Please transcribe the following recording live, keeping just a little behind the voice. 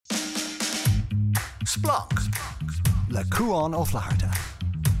Splunk le Cuan ó Flaharta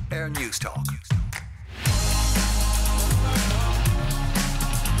News Talk.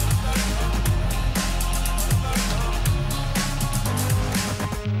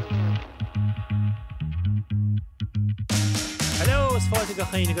 Hello, is fáilte go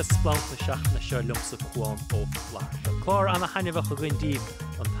chéine agus Splunk le seach na seo lumsa Cuan ó Flaharta. Clár anna hainebh a gcuindíb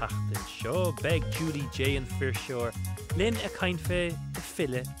an tachtain seo, beg Judy J an Firsure, Lynn a cain fé a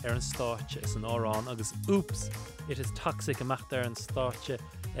fille an stáitse is an árán agus oops, it is toxic amach ar an stáitse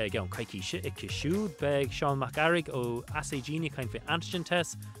gan caiiciise i ciisiúd, beg Sean McGarrig ó AstraZeneca cain fé antigen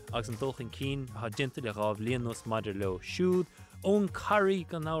test agus an dulchan cín ha dinta le gábh líonús maidir leo siúd, ón carí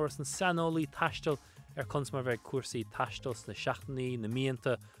gan náras an sanolaí taistil consmar bheith cuasaí taistils na seachtaí na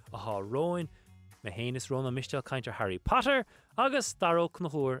míanta a há roin, me héanas róna mistel caintear Harry Potter agus daróg na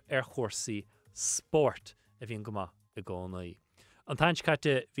húr chórsaí sport a bhíon go maith i gcónaí. An taint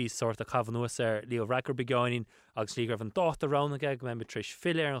caite bhí sort a cabhanúas Leo Racker begáinin agus lí raibh an dáta ránaige go me tris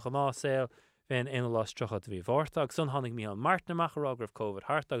fill an chamásil bhein ina lás trochad bhí bhórta agus son tháinig Micheál Martin amach a rágrah COVID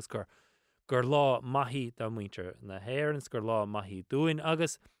hart agus gur lá maithí dá muintear na héirans gur lá maithí dúin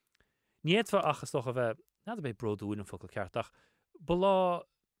agus Níedfa achas doch a bheith, nad a bheith broúin an focail ceartach,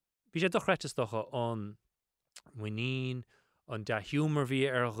 bhí sé dochreitestocha an muoín, an de humor bhí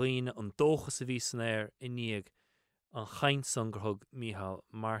ghaoin, an dóchas a bhí san iníag an chainsan gur thug Micheál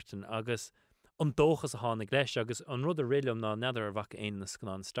Martin agus an dóchas a tháinig leis agus an rud a rilumm ná neidir ar bhacha aon na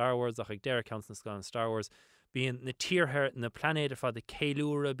scanán Star Wars ach ag deire count na scanán Star Wars bíon na tíorthair na planéidir fad na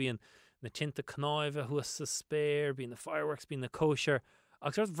céilúra bíon na tinta cnáimhe thuas sa spéir bíon na fireworks bíon na kosher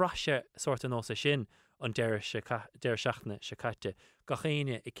agus rud bhraise sort an ósa sin an deir seachna se caite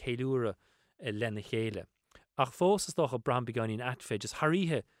gachéine i céilúra lena chéile. Ach fós is doch a bram begáinín atfé just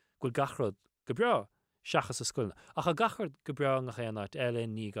tharíthe gúil gachrod go breá seachas sa scoilna. Ach a gachrod go breá nach chéanát eile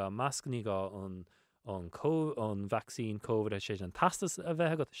ní gá masc ní gá an vaccín COVID sé an tastas a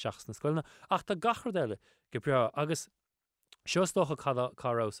bheith go seachas na scoilna. Ach tá gachrod eile go breá agus seos doch a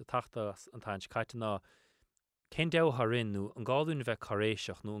carás a tachtas an taint caite ná cén deo tharinn nó an gáún bheith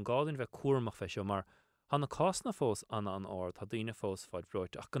choréiseach nó an gáún bheith cuairmach fé seo mar hána cásna fós anna an áir tá daoine fós fáid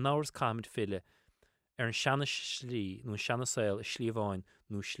broit ach go náras cáimid fille ar an seanna slí nó an seanna saoil i slíomháin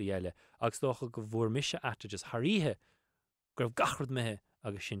nó slí eile agus dócha go bhfuair mise aite just tharíthe gur gachrad mithe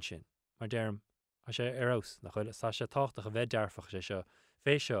agus sin mar dearm a sé arás nach chuile sa sé táchtach a bheith dearfach sé seo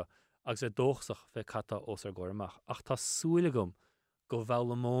fé seo agus bheith dóchsach bheith catta os ar gcuirmach ach tá súilagum go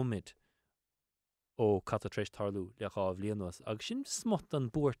bhela mómid ó catta tréis tarlú le gábh líonúas agus sin smot an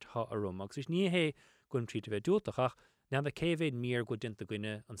búirt tha arum agus is ní hé gon tríd a bheith dúach ach neam a céhéad mír go dinta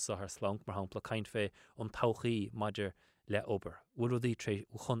gine an sahar slank mar hampla caint fé an tauchaí maidir le obair. Bhfuil tréis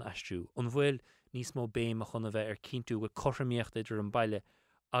ó chun astrú. An bhfuil níos mó béim a chun a bheith ar cínú go choramíocht idir an baile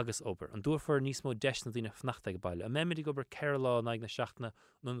agus obair. An dúrfar níos mó deis na dtíine fnacht ag baile. A méimiid go bar ceir lá naig na seachtaine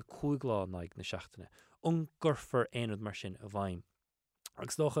nó an cúig lá naig na seachtaine. An gurfar éanad mar sin a bhaim.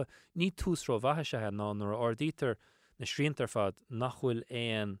 Agus dócha ní túsró bhaithe sethe ná nuair a ordítar na sríontar fad nachhfuil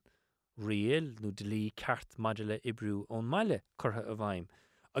éon rial nó delí ceart maidir le ibrú ón maile curtha a bhaim.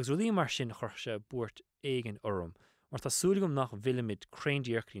 Agus rudaí mar sin chuirse búirt éigen orm. Mar tá súlagum nach bhilimid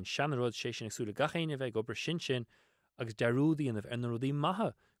craindíorchlín seanród sé sin agsúla gachéine bheith obair sin agus dearúdaí anmh ar na rudaí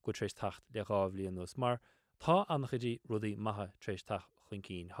maithe go tréis tacht le gábh líonús. Mar tá annach idí rudaí maithe tréis tacht chuin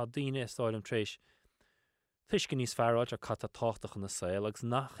cín. Tá daoine stáilm tréis tuisce níos fearáid ar catta táchtach na saoil agus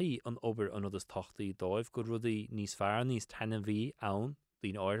nachí an obair an is táchtaí dóibh go rudaí níos fear níos tena bhí ann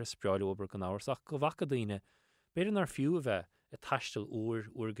dín áir a spreáil obair go náirsach go bhacha daoine beidir nar fiú a bheith i taistil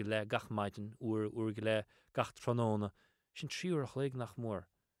uair go le gach maidin uair go le gach tróna sin tríúir a chléig nach mór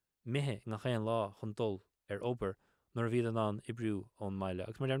mithe nach chéan lá chun dul ar obair nar a bhíad an ibrú ón maile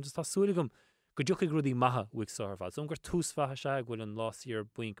agus mar dearm tá súlagum go dúcha grúdaí maithe uig sáirfad. So gur túsfathe se bhfuil an lásíar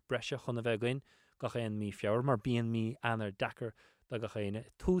buink breise chun a bheith goin gachéan mí feabhar mar bíon mí anar dachar da gachéine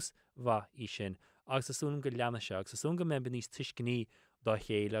tús bha í sin agus asúm go leanana se agus asúm go membe níos tuisciní dá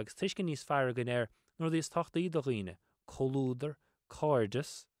chéile agus tuiscin níos fear gan air nuair dtíos táchtaí do riine choulúdar,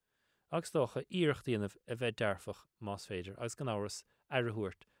 cáirdas agus dócha íirechtaíanamh a bheith dearfach más féidir agus gan áras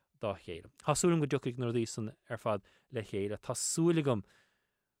airthúirt dá chéile. Thásúlam go dúchaigh nuair dí san ar fad le chéile tá súlagum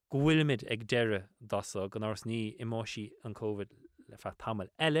go bhfuilimiid ag deire dasa gan áras ní imóisí an COVID le fe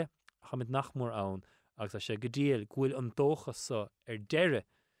tamil eile chamid nachmór ann agus a sé go díal ghuiil an dóchas sa ar deire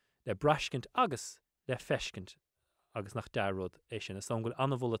le braiscint agus le feiscint agus nach dearród é sin. Is an ghfuil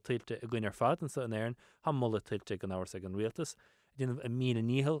anmhla tuilte a gcuin ar fad an sa an éireann ha mulla tuilte gan áras ag an rialtas. Dínamh a míle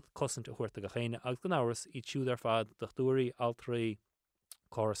níhil cosint a chuirta go chéine agus gan áras í siúd ar fad do dúirí altraí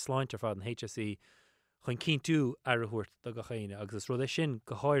cá sláint ar fad an HSE chun cinú ar a thuirt do go chéine agus is rud é sin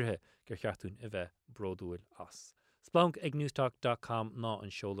go háirthe gur cheartún a bheith broadúil as. Splunk ag newstalk.com ná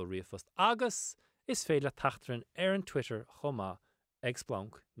an seola riamhast agus is féile tachtran ar an Twitter chomá ag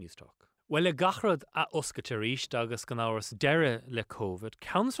Splunk Newstalk. Well le gachrad a oscaite ríist agus gan áras deire le COVID,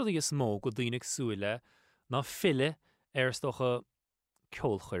 ceansrad is mó go dtíananig súile ná fille ar stocha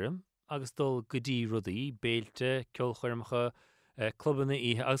ceolchuirm agus dul godí rudaí béalte ceolchuirmcha clubanna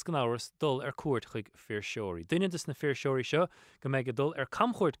ihe agus gan áras dul ar cuairt chuig fearseoirí. Duine is na fearseoirí seo go méid go dul ar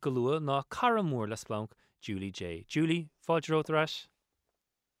camchuirt go lua ná caramór le Splunk Julie J. Julie, fáidirótarás?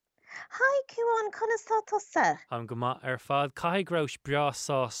 Hi, Ciúán, chunastá tusa. An go maith ar fad caighráis breá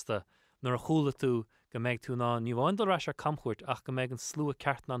sásta nar a chúla tú go méid tú ná níomháindalrás ar camchuirt ach go méid an slú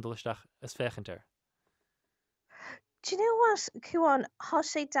ceartna an dolisteach is féchantar. Do you know what, Ciúán, há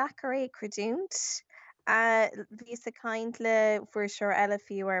sé dachar é credúnt? Bhí a kind le fuair seoir eile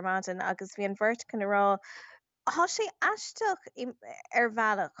fiú ar maidin agus bhí an bhirt chun rá há sé aisteach ar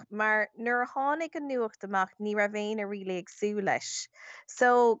bhealach, mar nuair a tháinig an nuacht amach ní ra bhéin a riala agsú leis.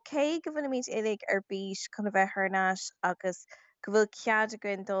 So cé go bhfuil míid ilig ar bís chun a bheith thnáis agus go bhfuil cead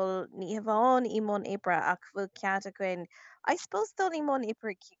acuin dul ní hamháin í món ibre ach bhfuil cead acuin. I suppose dul í món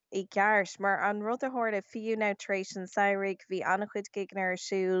ibre i gceart, mar an rud a tharla fiú náutrééis an saoirigh bhí annach chuid gignar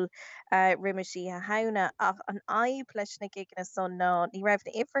siúil riimiisí a hauna ach an aib leis na gigna son ná ní raibh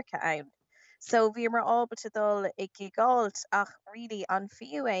na ifricha ann. So bhí mar ábalta dul i gigáilt ach really an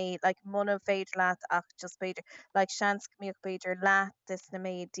fiú é like muna féidir leat ach just beidir like seans gomíoch beidir leat is na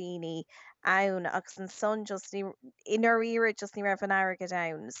méid daoine ann agus an son just ní inar ire just ní raibh an airgad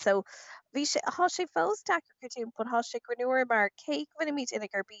ann. So bhí sé há sé fós dachar goúm chun há sé granúir mar cé bhfuil míid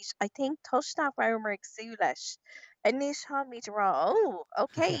ina gur bís I think tuisnach raimar agsú leis. Inis há míid rá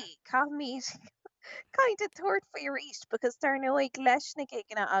okay cá míid kind of tuairt faoi ríist because tar nó ag leis na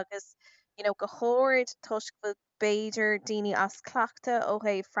gigna agus go chóir tuisc bfuil beidir daoine as cleachta ó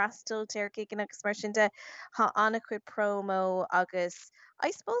hé freistal dear gigna agus mar sin de há annach chuid promo agus I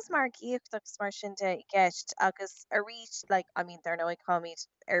suppose mar gíocht agus mar sin de i gceist agus a ríist like I mean tar nó ag cáid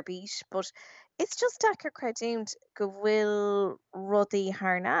ar bís, but it's just dachar creidúnt go bhfuil rudaí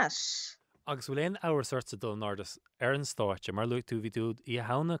thnáis. Agus bhfuil éon áhar suirta dul nádas ar an stáite mar luú tú bhí tú í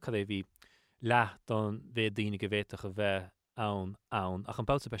hána cad é bhí leat don bheith daoine go bhéiteach a bheith ann ach an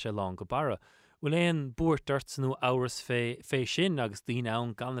báta be sé lá go bara. Bhfuil éon búirt dúirtsanú áras fé sin agus daoine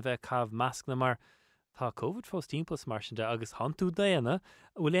ann gan a bheith cabh meascna mar tá COVID fós timplas mar sin de agus hanú déana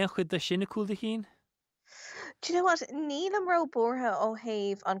bhfuil éon chud de sinna coolda chin? Do you know what? Níl am ro bortha ó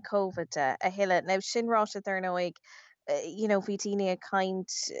haimh an COVID de a hiile. Now sin ráte ar nó ag bhí daoine a kind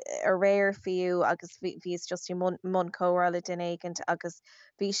a réir fiú agus bhís just i mun córála duine éigent agus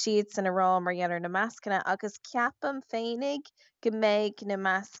bhí siad san a rá mar dhéanar na meascanna agus ceapam féinnig go méid na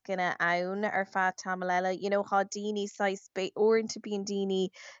meascanna ann ar fad tamil eile. Há daoine sais orintanta bíon daoine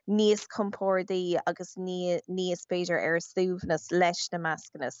níos compórdaí agus níos beidir ar slúbhnas leis na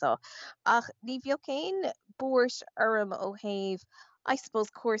meascanna so. Ach ní bheo céin búirt orm ó haimh I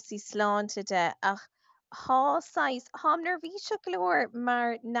suppose cuasaí sláinte de ach há nervhíse glóir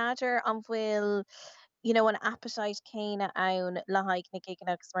mar nadidir an bhfuil an appetite céine ann le haig na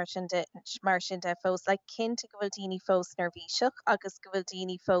gigna agus mar sin de fós le cinnte go bhfuil daoine fós nervhíseach agus go bhfuil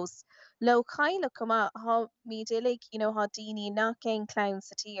daoine fós lo caiile cuma há mídilig há daoine nach cén clown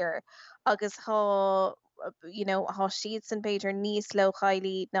sa tír agus há siad san beidir níos lo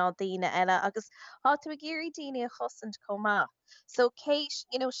chailí ná daoine eile agus há tú a géirí daoine a chosint comá. So Kate,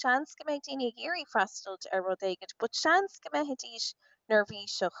 seans go méid daoine géirí freistalt ar rud éigent, but seans go méid díos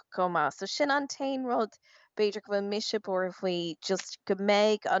nervhíseach comá. So sin an tain rud beidir go bhfuil mise bor faoi just go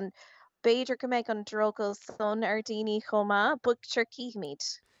méid an beidir go méid an drogel son ar daoine comá, but sure cíimiid.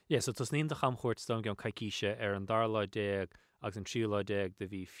 Yes, so tus níon de chamchúirt stom gan caiiciise ar an darláidéag agus an tríláidéag de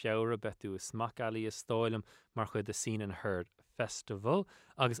bhí fiabhra betú is smacalaí is stáilm mar chud de Scene and Heard Festival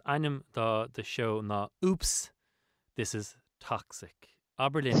agus anim de show ná Oops, This is Toxic.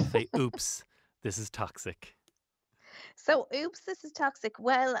 Aberlin fé Oops, This is Toxic. So oops, this is toxic.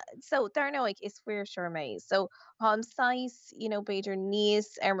 Well, so darnoig is fear sure me. So size, beidir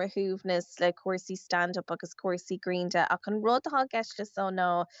níos ar mar húbhnas le cuasaí stand-up agus cuasaí greende ach an rud há geiste so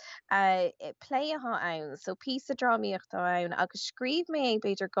nó play atá ann. So pí a drámaíocht ann agus scríb mé ag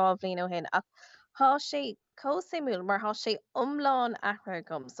beidir gábhlín ó hin ach há sé cósimúil mar há sé umláin ahra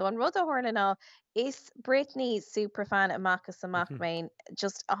gom. So an rud a thuirla ná is Britney superfan amachchas amach main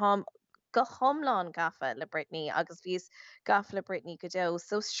just go thomláin gafa le Britney agus bhís gafa le Britney go do.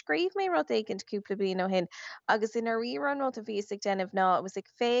 So scríb mé rud éigent cúpla bliain ó hin agus ina ríran rud a bhís ag déanamh ná it was ag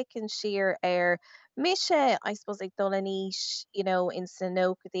fécinn siar ar mise I suppose ag dul aníis in san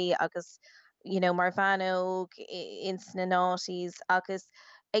nócadaí agus mar bhanóg insna náisiís agus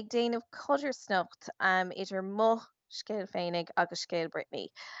ag déanamh codir snocht idir mo scéal féinnig agus scéal Britney.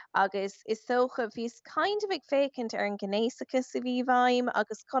 Agus is socha bhís kind of ag fécint ar an gnéisachas sa bhí bhaim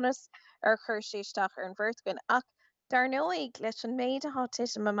agus conas ar chur séisteach ar an bhirtcuin ach dar nóig leis an méid a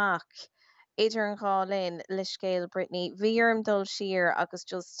hátit amach idir an gálinn le scéal Britney, bhíarm dul siar agus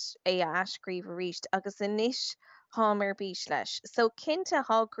just é a ascríomh a ríist agus inis hámar bís leis. So cinnte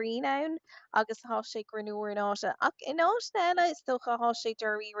há Green ann agus há sé granúir in áise ach in áisna eile is tócha há sé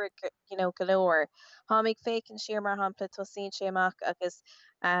doíre golóir. Tá ag fécinn siar mar hapla tosíonn sé amach agus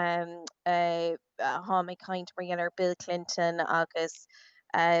há ag caint mar Bill Clinton agus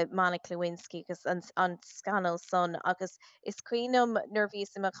Monica Lewinsky agus an scandal son agus is cuiinem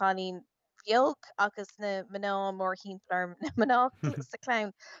nervvís a chanín bheog agus na mná mór hímplarm na mná sa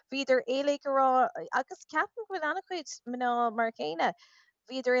clown. Bhíidir éala gorá agus ceapan bhfuil anna chuid mná mar chéine.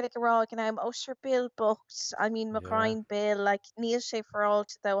 Bhíidir éala gorá gan am sure Bill booked, I mean McCrine Bill, like níl sé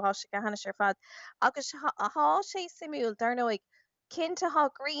foráilt dó há sé go hana sé fad. Agus há sé simúil dar nóig cinnte há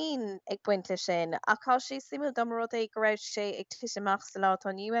Green ag buinte sin a cá sé simú dom rud é go raibh sé ag tuiseach sa lá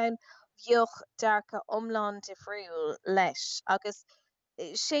an UN bheoch dearcha omláin difriúil leis agus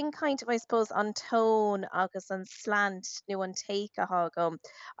sin kind of I suppose an tone agus an slant nu an take a hagum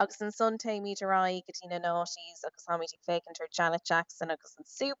agus an son taimi rá gotína náisiís agus háid fécintar Janet Jackson agus an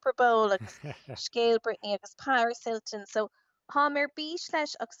Super Bowl agus scéal Britney agus Paris Hilton so há mar bís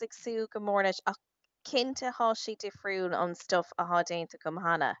leis agus ag sú go mórneis ach cinnte há si difriúil an stuff a hádénta gom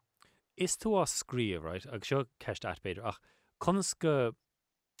hana. Is tú á scríomh, right? Agus seo ceist atbéidir ach conas go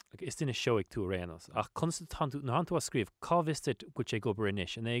is duine seoigh tú réanas ach constant ná tú a scríomh cáhiste go sé go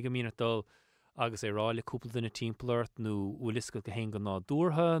inis an éige mína dul agus é ráile cúpla duna timpplairt nó bhfuilisco go hé go ná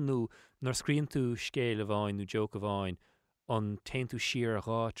dúrtha nó nar scríonn tú scéal a bháin nó joke a bháin an tain tú siar a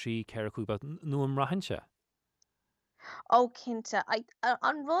rá trí ceir chuúba nó an rahanse. Ó cinnte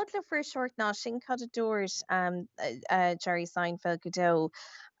an rud le fir short ná sin cad a dúirs Jerry Seinfeld godó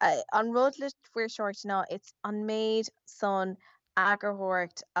an rud le fir short ná it's an méid son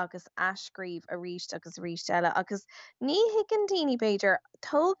agurthirt agus ascríomh a ríist agus ríist eile agus ní higann daoine beidir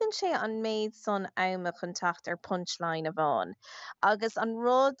tógann sé an méid son ama chun tacht ar punchline a bháin agus an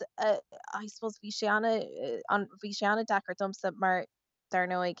rud I suppose bhí sé anna dachar dumsa mar dar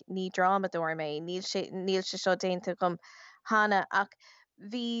nóig ní dramadóir mé níl se seo déanta gom hána ach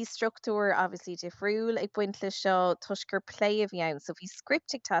hí structúr obviously difriúil ag buint le seo tuisgur play a bhí ann so bhí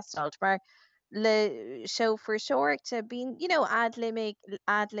scriptig testáilt mar le show for seirte bín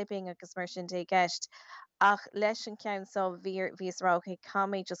ad-libbing agus mar sin dé gceist ach leis an ceann so bhís rá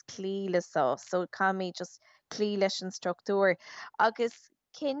camé just clí le so camé just clí leis an structúr agus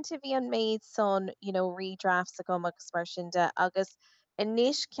cinnte bhí an méid son redrafts a gom agus mar sin de agus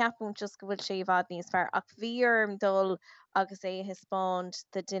inis ceapún just go bhfuil sé bhd níos fearr ach bhíarm dul agus é hispáint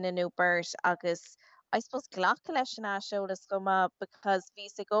de duine nó beirt agus I suppose ghlacha leis an seolalas goma because bhí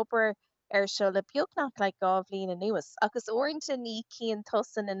sig obair ar seo le beagnach le gáh lína nuas agus orintanta ní cían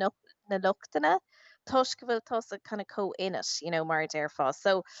tosan na luchtainna tus go bhfuil tosa chuna có-inis mar déir fá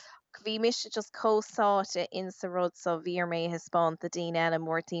so bhí mis just cóáte in sa rud so bhíar mé hispáint de daine eile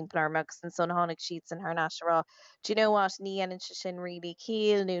mór timpplair agus an son tháinig siad san th nasrá. Do you know what ní anan se sin rilí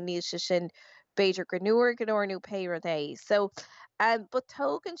cíal nó níl se sin beidir go nuair nó péir é. So but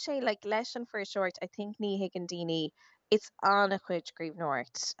tógann sé like leis an for short I think ní higann daoine it's anna chuid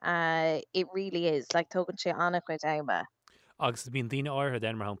gríomhnóirt. It really is like tógann sé anna chuid ama. Agus bíon daine áirthe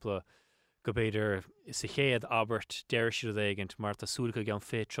den mar hampla go beidir is a chéad Albert deir siad éigent mar tásúlacha gan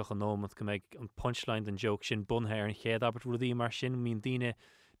fé troch an nómad go méid an punchline an joke sin bunthe ar an chéad Albert rudí mar sin mín daine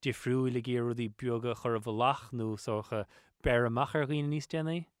difriúil le géir rudí beaga chur a bhlach nó socha bear amach ar ghaoine níos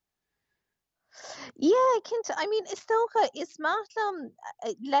déanaí? Yeah, cinnte I mean is tócha is málam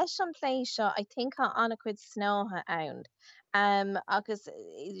leis an lééis seo I think há anna chuid snátha ann. Agus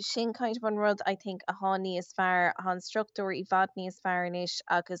sin kind of an rud I think a há níos fearr an structúr I bhd níos fearnis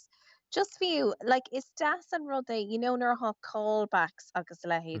agus just fiú like is das an rud é nar há callbacks agus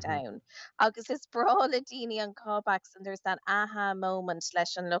lehéad ann agus is brawl a daoine an callbacks and there's that aha moment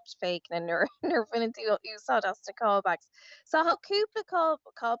leis an lucht fake na nar vinnin tú úsá as de callbacks so há cúpla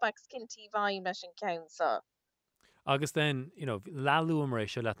callbacks cinnti bhaim leis an ceann so. Agus den leú am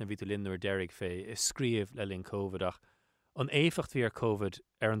éis seo leat na ví linúir deirigh fé is scríomh le linn COVID ach an éfacht bhí ar COVID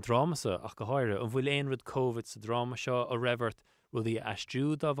ar an drámasa ach go háire an bhfuil éon rud COVID sa dráma seo a revert rudí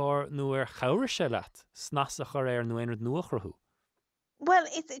eistú dá bhar nó ar chabhar se leat snas a chur ar nó éon rud nuachrathú. Well,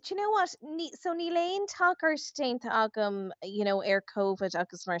 do you know what? So ní léon tagar steinte agam, ar COVID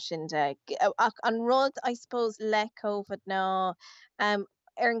agus mar sin de. An rud, I suppose, le COVID ná,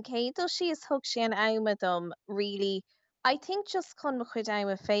 an cédul si is thug sé an aime dom really I think just chun mo chuid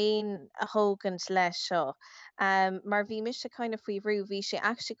aime féin a hógant leis seo. Mar bhí mis se kind of faoi bhrú bhí sé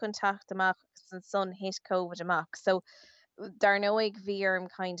actually contact amach san son hit COVID amach. So Darnoig Veerm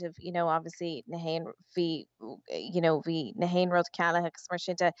kind of, obviously vi Nahain Rod Callaghex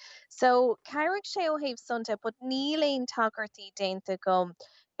Marshita. So Carrick Sheo have Sunta, but Neelain Tuckerty Dainta gum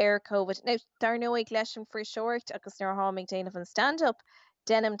air COVID. Now Darnoig Lesham for short, agus near harming Dana van stand up.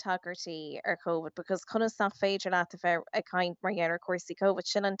 Denim Tuckerty ar COVID because Cunas not féidir leat a kind mar cuasí COVID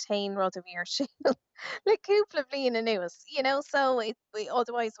sin an tain rud a bhír sin le cúpla blian in nuas, so we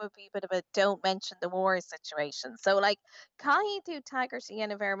otherwise would be a bit of a don't mention the war situation. So like Caihí tú Tuckerty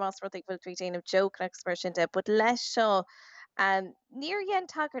and a very most rud ag bhfuil trí of joke expression de, but leis seo níor dhéan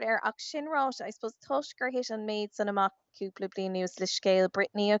tagart ar ach sinrát, I suppose tuisgur hit an méid san amach cúpla blian nuas le scéal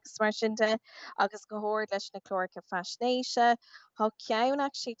Brittany agus mar sin de, agus go hóir leis na chlórica fasnéise. Tá ceann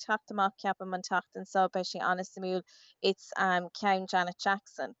actually tucht amach ceapam an tachtan so be sé honest mú it's ceann Janet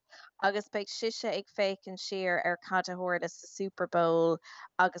Jackson. Agus beag siise ag fécinn siar ar cad a hóir is the Super Bowl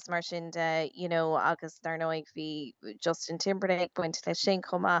agus mar sin de, agus darnoig bhí Justin Timberlake buint le sin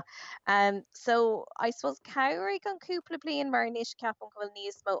chuma. So I suppose cairig an cúpla blian mar níos ceapan gohfuil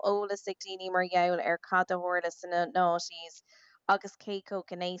níos mó ólas ag daoine mar gheall ar cad a hóirlas in na náisiís agus Keiko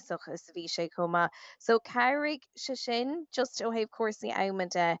gnéisoch is bhí sé chuma. So cairig se sin just ó héh cuasaí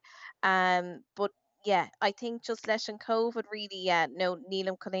aimime but yeah, I think just leis an COVID really, no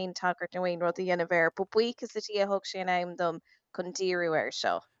nílam choléon tagart nó aon rud a dhéanamh air, but buchas atí a thug sé an aim dom chun díriú ar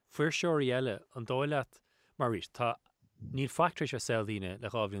seo. Fuair seoirí eile an dóileat mar rís tá níl factor se seldíine le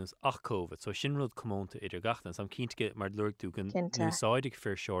gábhíons ach COVID, so sin rud commónta idir gachtan, sam cínte mar lurgú gan úsáidig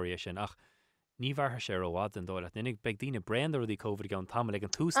fuair seoirí sin ach ní bhartha sé ó bhád an dóileat, nínig beag díine brand ruí COVID gan tam le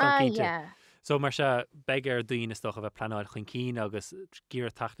an tústal cínte. So mar se beag ar daoine stoch a bheith planáil chun cín agus gíar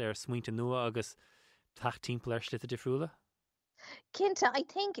tacht ar smuointe nua agus tacht timp ar slite difriúla? Kinta, I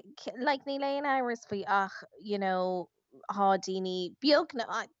think like ní leon hours faoi ach, há daoine beag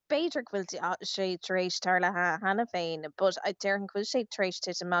na Beiidir bhfuil sé taréis tar le hena féin, but I dearn bhfuil sé taréis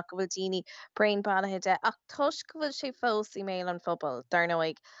tit amach bhfuil daoine brain bailthe de ach tuis go bhfuil sé fós email an fphobal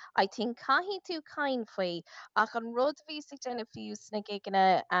darnoig. I think caihí tú cain faoi ach an rud bhí sig denna fiús na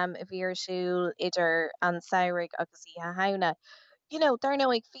giganna a bhíar siúil idir an saoirigh agus í hauna.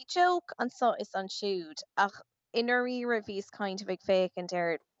 Darnoig bhí joke an so is an siúd ach inar ire bhís kind of ag fécinn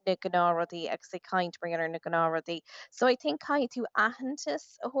ar na gnáradí ag sé kaint bring ar na gnáradí. So I think cai tú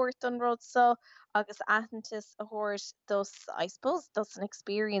ahantas a hort an rud so agus ahantas a hort thus I suppose thus an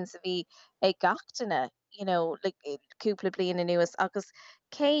experience a bhí ag gachtainna, like cúpla blian in nuas agus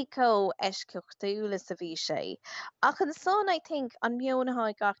Keiko eisceochtúlas a bhí sé. Ach an son I think an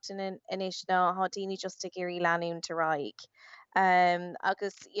mionnatha gachtain in is ná há daoine just a géirí leanún to raig.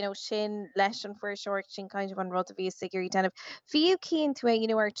 Agus sin leis an fuair short sin kind of an rud a bhí sigúí denmh fiú cín tú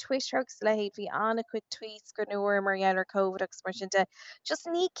ar Twittergus le bhí anna chuid tweets gur nuair mar ar COVID agus mar sin de just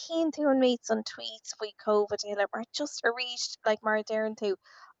ní cín tú an méid an tweets faoi COVID eile mar just a ríist like mar dearan tú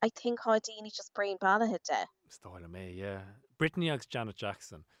I think há daoine just brain bailthe de. Stáile mé, yeah. Brittany agus Janet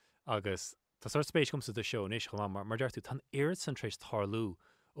Jackson agus tá sort spéis gomsa de show níos chum mar deirtú tan irid san trééis tharlú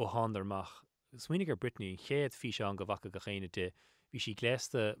ó hádarmach. Swinnig ar Brittany chéad fi an go bhacha go chéine de bhí si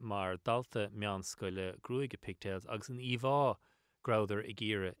gléasta mar dalta meán scoile grúige pigtails agus an íomhá grauder i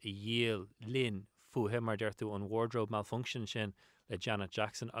ggéire i dhéal linn fuathe mar deirtú an wardrobe malfunction sin le Janet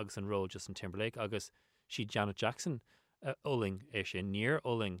Jackson agus an ró Justin Timberlake agus si Janet Jackson uling é sin níor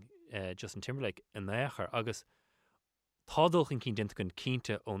uling Justin Timberlake in éair agus tádulchan cín dinta gon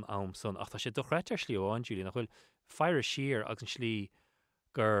cínte ón am son ach tá sé dochreitear slíomháin Julie nach bhfuil fear siar agus an slí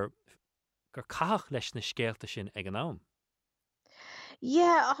gur caach leis na scéalta sin ag an am.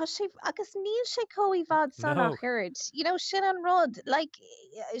 Yeah, agus níl sé cóí bhd san nach chuid. Sin an rud, like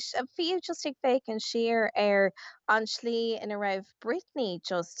fiú just ag fécinn siar ar an slí ina raibh Brittany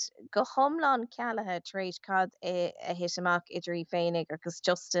just go thomláin cealathe tréis cad a hit amach idirí féinnig agus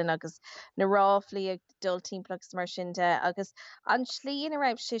Justin agus na ráflaí ag dul timplagus mar sin de agus an slí ina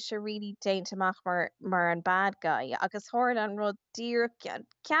raibh si se ri déint amach mar an bad guy agus thuir an rud dír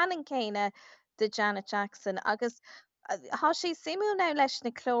ceanan céine de Janet Jackson agus há sé simú ná leis na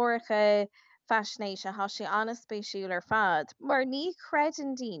chlóiricha fasnéise há sé anna spéisiúil ar fad, mar ní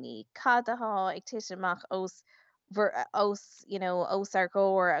credan daoine cad athá ag tiite amach os ar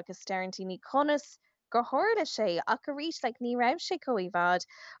ggóir agus steirntíní conas gur thuirla sé ach go rís le ní raibh sé cóí bhd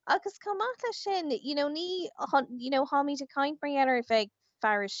agus comach lei sin ní hámid a caiint mar ar bheith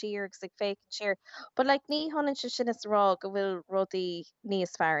fear siar agus ag fécinn siar. But like ní honan se sin is rá go bhfuil rudaí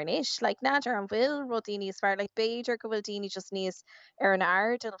níos fear inis. Like nadidir an bhfuil rudaí níos fear, like beidir go bhfuil daoine just níos ar an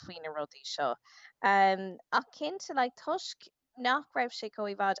ardal faoin na rudaí seo. Ach cinnte like tuisc nach raibh sé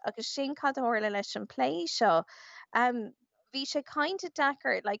comhíbhad agus sin cad tharla leis an play seo. Bhí sé caiinte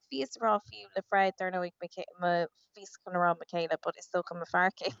dachar like bhíos rá fiú le Fred ar nó vís chun rá Michaela, but is so come a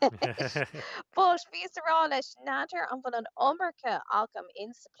farce. But vís rá leis nadidir an bhfuil an omarcha agam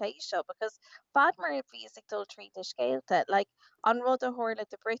in sa play seo because bad mar vís ag dul trí na scéalte, like an rud a thorla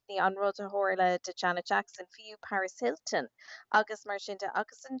de Britney, an rud a thorla de Janet Jackson, fiú Paris Hilton, agus mar sinnte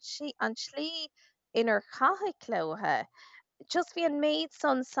agus an slí inar chathaigh clóthe. Just bhí an méid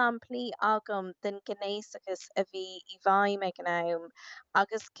son samplaí agam den gnéasachas a bhí I bhaim me gnáim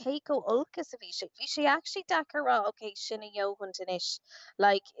agus cé go olcas a bhí sé. Bhí sé actually dachar rá okay sinna dheochant inis.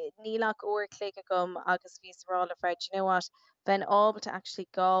 Like nílach uair clé agam agus bhís rá le Fred, you know what? Ben ábalta actually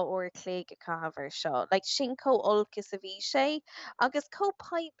gá uair clé a cahabhar seo. Like sin có olcas a bhí sé agus có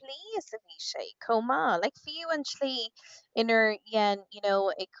paiblí a bhí sé. Có má. Like fiú an slí inar yen, you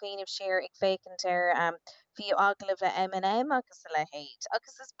know, ag Queen of Share ag fécant ar fiú aglah le M&M agus le héit.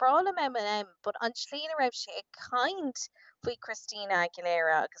 Agus is bralam M&M, but an slína raibh sé ag kind faoi Christina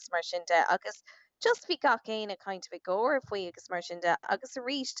Aguilera agus mar sinnte agus just bhí gach éine kind of ggóir faoi agus mar sinnte agus a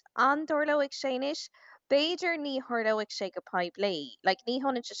ríist an dorlo ag sénis, Beidir ní thorlo ag sé go paiblí. Like ní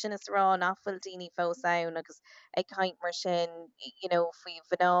honan se sin is rá nachfuil daoine fós ann agus ag kaint mar sin, you know, faoi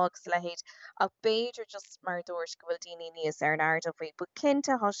bhaná agus le héit. Ach Beidir just mar dúirt go bhfuil daoine níos ar an ardal faoi, but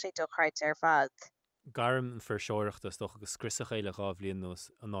cinnte há sé do chart ar fad. Garm for seoireachtas doch agus scrisa chéile gábhlíon nos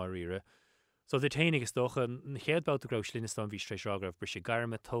an áíre. So de ténig is doch an chéadbát grou slinnnestan bhí streéis rágrah bre sé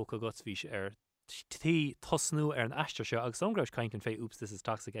garme tóca got bhí ar tí tosnú ar an eiste se agus angraibh caiint an fé úps this is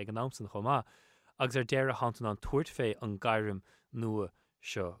toxic ag an námsan chomá. Agus deire hantan an tuairt fé an gairim nua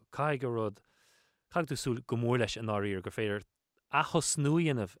seo. Cai go rud cai tú súil go mór leis an áíre gur féidir achos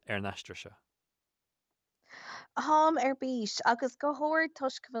nuaanamh ar an eiste se. Ar bís agus go hóir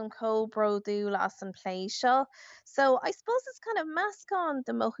tuiscimh có broú as an play seo. So I suppose it's kind of mascán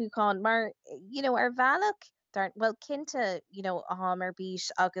de mothúán mar you know ar bhealach well cinnte you know ar bís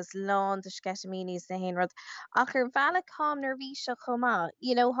agus lán de sketamínis na héin rud ach ar bhealach ar bhí seo chomá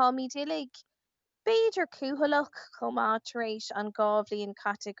you know mí dilig Beidir cúhalach chomá taréis an gábhlíon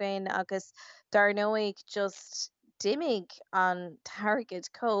categoin agus dar nóig just dimig an target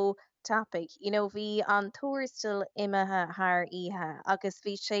có topic. You know, bhí an túir still imethe thar ihe agus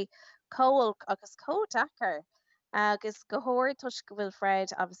bhí sé cóilc agus códachar agus go hóir tuis go bhfuil Fred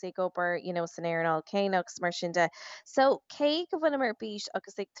agus ag gobar you know san éarnál céineachs mar sinnte. So cé go bhfuil mar bís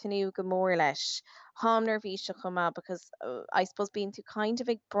agus ag tanú go mór leis hámnar bhí se chumá because I suppose bíonn tú kind of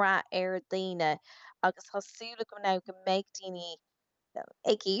ag bra ar daine agus thosúla go ná go méid daoine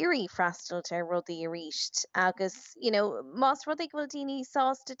ag éirí freistalta rudaí a ríist agus you know más rud ag bhfuil daoine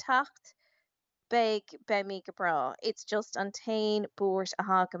sásta tacht be mí go bra. It's just an tain búirt a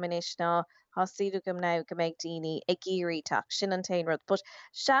hagam inis ná hasúla go ná go méid daoine ag éirí tacht sin an tain rud. But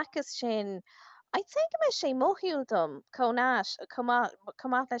seachas sin I'd say go me sé mohiúldum conáis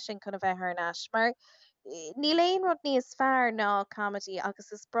cumá leis sin chuna bheith ar náis mar ní léon rud níos fearr ná comedy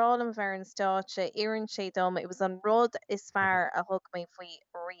agus is bralam bhar an státe iann sé dom it was an rud is fearr a thug mé faoi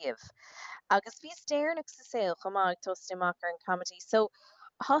riamh. Agus bhí stéarnach sa saoil chumá ag tostiach ar an comedy. So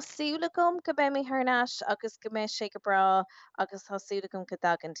hasúla gom go bheith mé ar náis agus go mé sé go bra agus hasúla gom go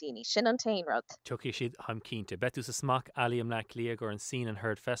dagantíní sin an tain rud. Tuí siad ham cínte. Betú sa smach aliam le lia gur an sin an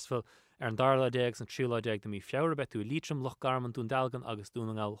Heard Festival ar an darladeag an triúladeag do mí fiabhar betú lítrum loch garman dún dalgan agus dún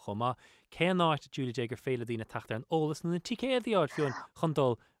an chomá. Cé náit Julie gur féile dtína taachtar an ólas na ticéad áir fiún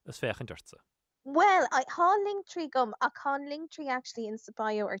chundul is féchan dúirsa. Well, I há Linktree gum a con Linktree actually in sa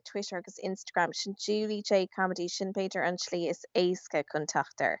bio ar Twitter agus Instagram sin Julie J Comedy sin Peter Ansley is éasca chun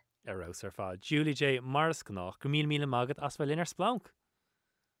taachtar. Arrás ar fád. Julie J Mars gannách go míle mágad as bhfuil inar splánc.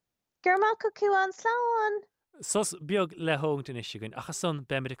 Gur má go cúán sláán. Sus beag le hóngt in isiúin achas son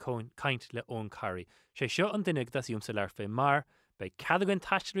beimid a caint le ón carí. Sé seo an duine das iúmsa leir fé mar bei cadagann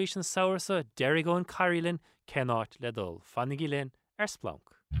taisteéis an saoirsa deirigh ón carílinn cenáit le dul fannigí linn ar splánc.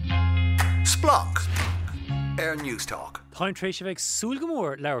 Splunk Air News Talk. Táim trééis bheith súil go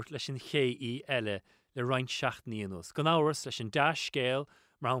mór leirt leis an ché í eile le roiint seaachníos. Gan áras leis an deis scéal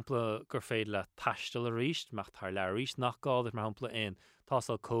mar hampla gur féad le taistal a ríist meach tar le ríist nach gáil mar hampla in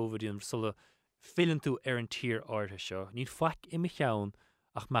tásal COVID íon sulla filann tú ar an tír áirtha seo. Níd faic imi cheann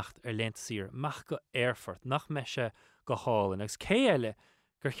ach mecht ar lenta sír meach go airfort nach meise go hálan agus cé eile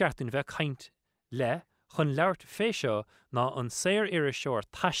gur cheartún bheith caint le chun leirt fé seo ná an séir ar seoir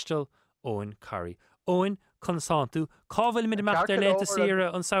taistal Owen Curry. Owen consantu cáfuil mid amach der lenta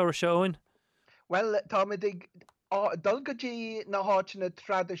sira an saoire seoin. Well, tá mé dulgadí na háitina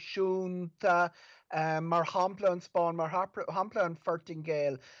tradiisiúnta mar hampla an Spáin, mar hampla an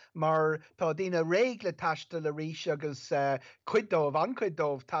fertingéil, mar tá dtína régle taistal a rís agus cuiddómh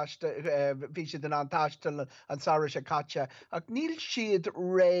ancuiddómh taiste bhí siad an taistal an saoire se caite. Ach níl siad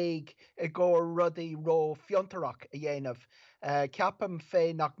réig I gcóir rudaí ró fiontarach a dhéanamh. Ceapam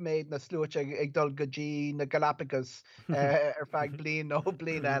fé nach méid na slúite ag dulgadí na Galapagos feadh bliain nó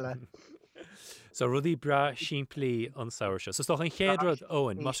bliain eile. So rudí bra siimplí an saoire se. So stoch an chéadrad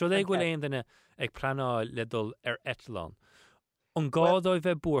óin, mar le bhfuil aon duine ag planáil le dul Etalán. An gádóibh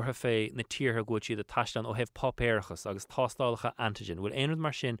bheith buairtha fé na tíortha gúil siad a taisteán ó hebh popéirechas agus tástálacha antigen, bhfuil aonad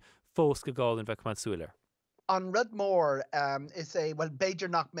mar sin fós go gáilinn bheith cumad súilir. An rud mór is well beidir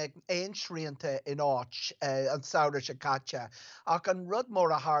nach méid éon sríanta in áit an saoire se caite. Ach an rud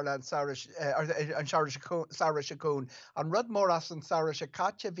mór a hála an saoire se cún. An rud mór as an saoire se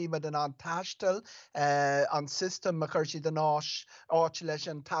caite bhí me an taistal an system a chuir siad an áit leis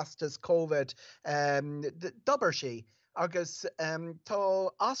an tastas COVID dobar si. Agus tá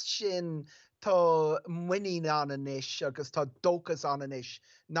as sin tá muine an inis agus tá dóchas an inis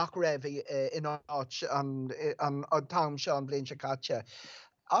nach raibh in áit an tám se an bliain se caite.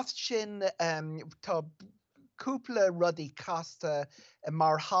 As sin tá cúpla rudaí casta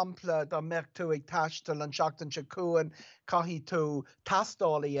mar hampla dá meach tú ag taistal an seachtain se cuain caithí tú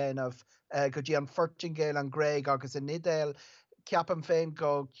tastáil a dhéanamh go dtí an fertingéil an gréig agus in Nidéil. Ceapam féin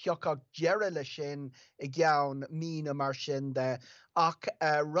go ceochach deire le sin I gceann mína mar sin de ach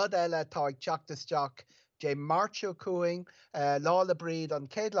rud eile tá ag teachtasteach dé Martiú cuaing lála bríd an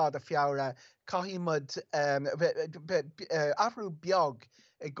céad lád a fiabhra caithí mud ahrú beag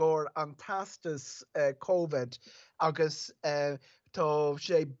I gcóir an tastas COVID agus tá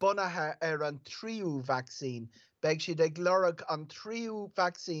sé bunathe ar an tríú vaccín. Beidh siad ag lorg an tríú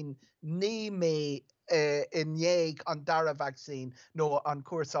vaccín ní mé in dhéag an dara vaccín nó an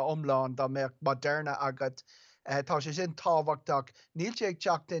cuasa omláin dá mé Moderna agat. Tá sé sin táhachtach níl sé ag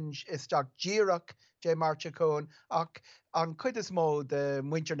teachtain is teach díreach dé Martiú cún ach an cuid is mó de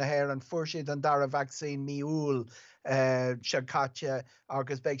muintir na hhéir an fuair siad an dara vaccín míúil se caite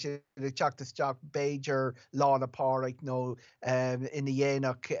agus beidh siad ag teachtasteach Beiidir lána páraigh nó ina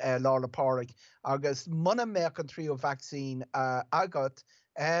dhéanach lána páraigh agus muna méach an tríú vaccín agat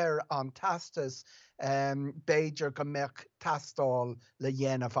an tastas Beiidir go méach tastáil le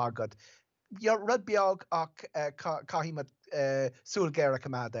dhéanamh agad. Rud beag ach caithimid súlgéire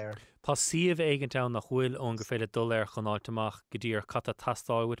cumad air. Tá siomh éigen ann nach bhfuil ón gur féile dul ar chonáilteach go dtír chatta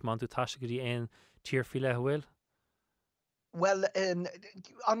tastáilhuiit man tú taise go dtí aon tíor fi le bhfuil? Well,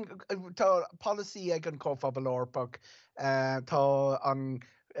 tá policy ag an cófabal orpach tá an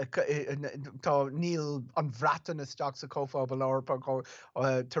tá níl an bhratan isteach sa cófabal orpach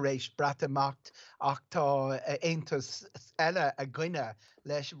tar éis brataíocht ach tá aontas eile a gcuine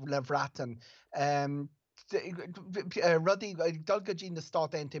leis le bhratan. Rudí dulgadí na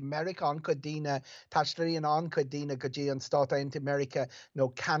Stát Aontaithe America an chu dtíine taisteíonn an chu dtíine go dtí an Stát Aontaithe America nó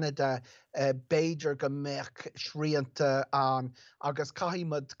Canada Beiidir go méach sríanta an agus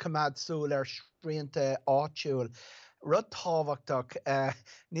caithimid cumad súil ar sríanta áitiúil. Rud táhachtach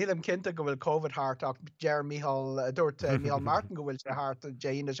nílam cinnta go bhfuil COVID hartach Ger Mícheál dúirt Mícheál Martin go bhfuil se hart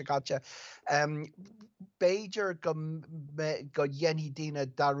déine se caite. Beiidir go dhéanaí daoine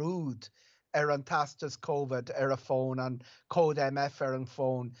darúd ar an tastas COVID ar a fón an cód MF ar an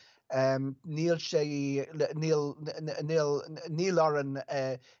fón. Níl oran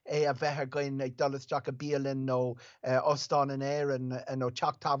a bheithe goin ag dulasteach a bíalinn nó ostáin in éireann nó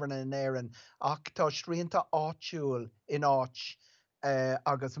teach taverna in éireann ach tá sríanta áitiúil in áit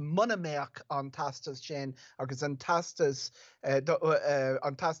agus muna méach an tastas sin agus an tastas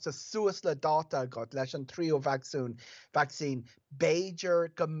suas le dáta agat leis an tríú vaccín Beiidir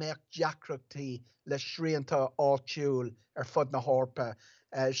go méach deacrachtaí le sríanta áitiúil ar fud na hórpa.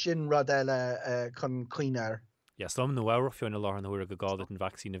 Sin rud eile chun cuiinear. Yes, lom nó áhar fiúna láthar nuair go gáda an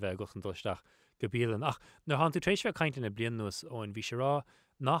vaccín a bheith go an dulteach go bíalann. Ach nó han tú trééis bheith caiinte na blian nuas óin bhí sé rá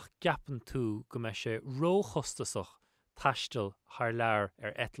nach gapan tú go me sé róchostasach taistil th lear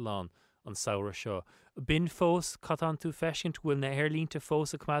ar Etalán an saoire seo. Bin fós catán tú feiscint bhfuil na airlínta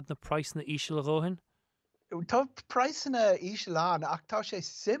fós a cumad na price na ísisiil a róhin? Tá praisina ísisián ach tá sé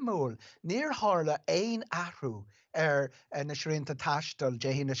simúil níor tharla éon athrú ar na sríanta taistil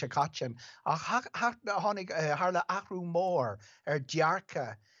de hína se caitean ach tháinig tharla athrú mór ar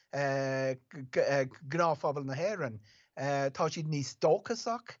dearcha gnáfabal na hÉireann. Tá siad níos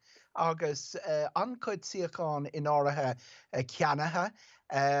dóchasach agus an chuid siocháin in áirithe ceanathe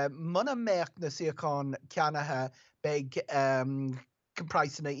Muna méach na siocán ceanathe beag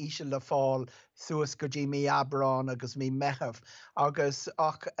priceanna ísisiil le fáil suas go dtí mí abrán agus mí methah agus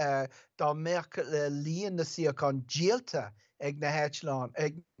ach dá méach le líon na siocán díalta ag na Héitleán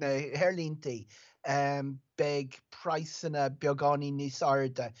ag na Hairlíntaí beag priceanna beagání níos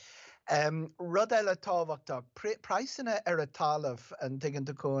airde. Rud eile tábhachtach priceanna ar a talamh an tuigeann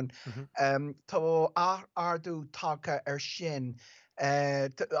do cún tá ardú take ar sin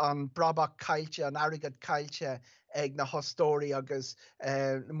an brabach caiilte an airigad caiilte ag na hostóí agus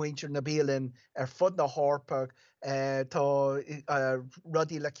muintir na bíalinn ar fud na hárpa tá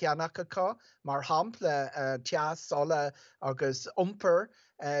rudí le ceannach acu mar hampla teas sola agus umper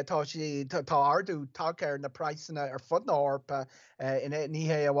tá ardú take ar na priceanna ar fud na hárpa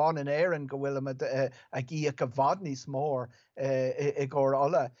níhé amháin in éan go bhfuil a gí go bhd níos mór i gcóir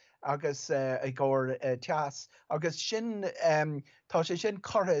ola. agus I gcóir teas. Agus sin tá sé sin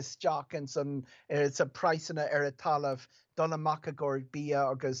choras Jack an san sa priceanna ar a talamh donna mac a gcóir bí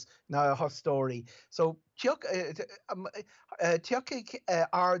agus na hostóí. So tuigh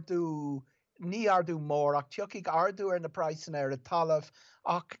ardú ní ardú mór ach tuigh ardú ar na priceanna ar a talamh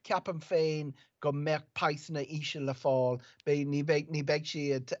ach ceapam féin go meach priceanna ísisiil le fáil ní beidh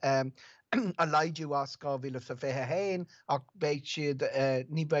siad a leidú as gá bhíle sa fithe hain ach beidh siad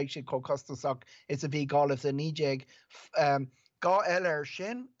ní beidh siad cócostasach is a bhí gálah a níéig gá eile ar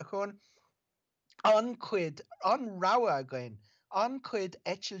sin a chun ancuid anráha againn ancuid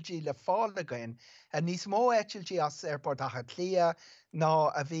etiltí le fáil againn a níos mó etiltí as airport acha clia ná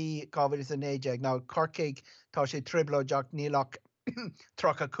a bhí gábhfuil is a néideag ná Corcaigh tá sé triblóideach nílach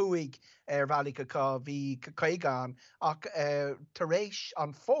trocha cuaig ar bhealaí go bhí caigán ach tar éis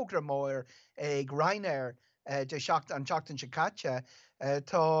an fógramóir ag Ryanair de seacht an seachtain se caite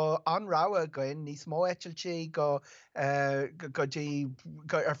tá anráha againn níos mó etiltí go ar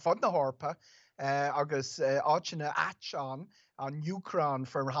fud na hárpa agus áitina atseán an Ucrán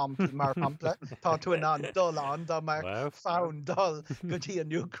mar hampla tá tú an dul an dá mar fán dul go dtí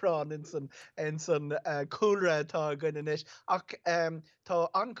an Ucrán in san coolra tá gine inis ach tá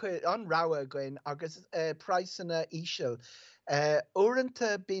anráha againn agus priceanna ísisiil.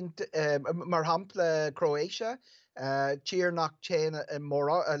 Uaireanta bínt mar hampla Croatia tír nach chéna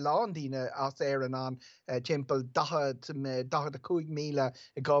lándaine as éan an timppel 15 míle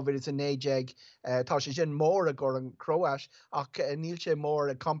I gábhfuil is a néideag tá sé sin mór a gur an Croas ach níl sé mór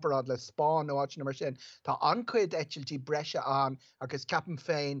a comparad le Spáin ó áitina mar sin. Tá ancuid etiltí breise an agus ceapan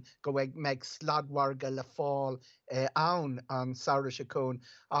féin go bhfuil meid sladwarga le fáil ann an saoire se cún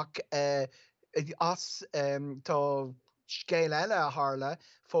ach as tá scéil eile a tharla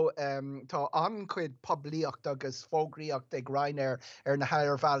tá ancuid poblíocht agus fógraíocht ag Ryanair ar na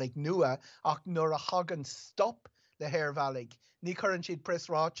Hair Bhallaigh nua ach nuair a hagan stop le Hair Bhallaigh. Ní churann siad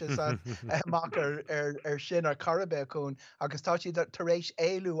prisráites amach ar sin ar Caribé cún agus tá siad tar éis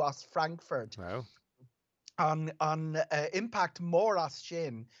éilú as Frankfurt. Wow. An impact mór as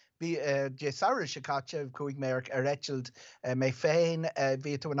sin Bhí de saoire se caite chuig méach ar etilt mé féin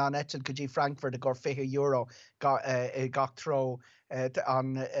bhí tú an etilt go dtí Frankfurt a gur €50 gach tro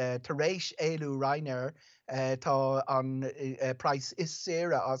an tar éis éilú Ryanair tá an price is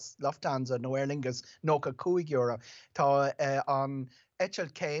séra as Lufthansa nó Aer Lingus nó go €5. Tá an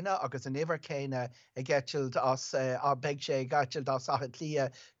etilt céine agus an éhar céine ag etilt as a beag sé etilt as a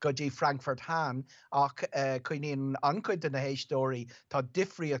lia go dtí Frankfurt Han ach chuoíonn ancuid in na héistóí tá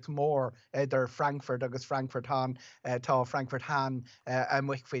difriocht mór idir Frankfurt agus Frankfurt Han tá Frankfurt Han a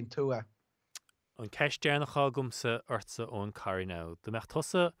muic faoin tua. An ceistéarnachá gumsa orsa ón Carinaú. Do meach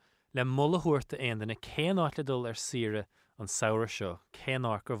tusa le mulla thuirta aon na céan áit le dul ar sire an saoire seo, céan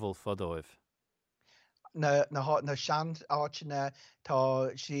áit gur bhfuil fadóibh. Na sean áitina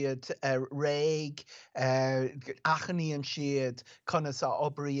tá siad réig achaníonn siad conas a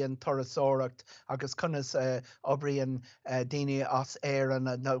obraíonn torasóireacht agus conas obraíonn daoine as éan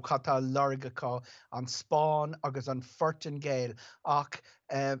nó chattá largaá an Spáin agus an Fortingale ach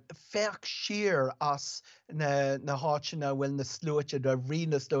feach siar as na háitina bhfuil na slúite do bhrí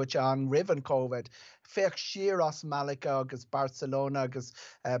na slúite an rivan COVID. Feach siar as Malaga agus Barcelona agus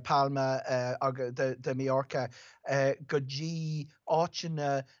Palma agus de Mallorca go dtí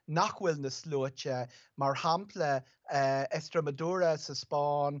áitina nachhfuil na slúite mar hampla Extremadura sa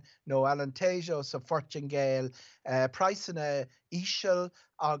Spáin nó Alentejo sa Fortingale priceanna ísisiil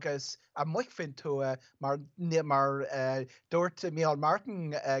agus a muicfinn tua mar dúirta Micheál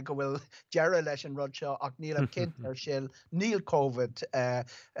Martin go bhfuil dearad leis an rud seo ach níl an cint ar sin níl COVID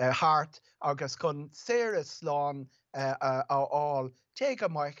hart agus chun séras sláán áil te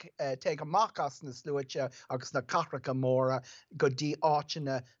amach as na slúite agus na carracha móra go dtí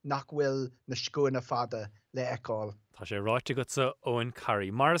áitina nach bhfuil na scuúna fada le eáil. Tá sé ráite go sa Owen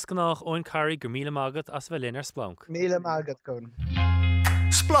Carey. Mars gannách Owen Carey gur míle mágad as bheith linn ar Splunk. Míle mágad chun.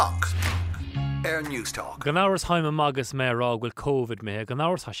 Splunk. Air News Talk. Gan áras haim magus mé rá bhfuil COVID mé, gan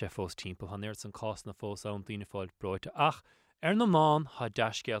áras tá sé fós timp han ir san cás na fós an tíine fáil broite ach ar na máin ha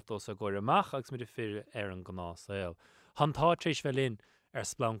deiscealtós a goir amach agus mid fir ar an gná saoil. Han tá trééis bheith linn ar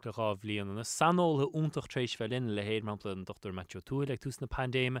Splunk le rá bblion na sanolthe úntaach trééis bheith linn le héad mampla an Dr. Matthew Tuail le tús na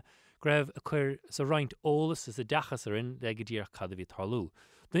pandéime, greibh a chuir sa roiint ólas is a dechas arin le go dtíar cad a bhí tarlú.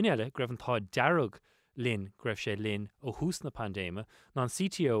 Duine eile greibh an tá dearug linn greibh sé linn ó hús na pandéime ná an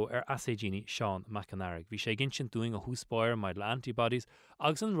CTO ar AstraZeneca Sean McAnary. Bhí sé gin sin dúing a húspáir maid le antibodies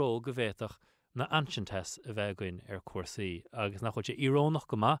agus an ról go bhéach na ansintes a bheith goin ar cuasaí agus nach chuid sé irónach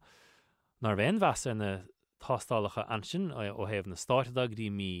go maith nar bhéon bheasa na tástálacha ansin ó héamh na stáitedag dí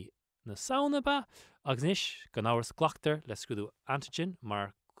mí na saona ba agus níis gan áras ghlaachtar le scrúdú antigen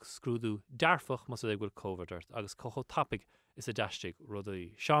mar scrúdú dearfach mas ag bhfuil COVID agus cocho tapig is a deistigh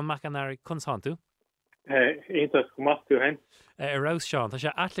rudaí. Sean McAnary consantu. Éach goachú hen. Arás Seán, Tá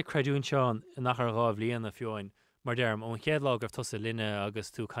sé atla creidún Seán nach ar gáh líon na fiúin mar derm ón chéad lá gur tusa linne agus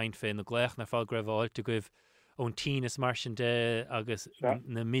tú caiint féin na gléach na fáil greibh áilte goibh ón tí is mar sin de agus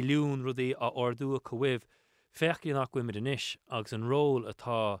na milliún rudaí a ordú a coibh féchcí nach goimid inis agus an ról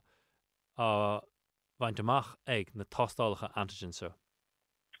atá a bhaint amach ag na tástálacha antigen so.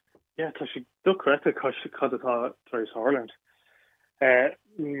 Ja, tá sé dorete cad atá éis Ireland.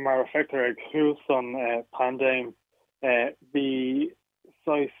 Mar effector ag hús an pandéim hí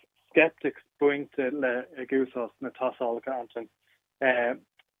skeptics buinte le gúsás na tásálacha antin.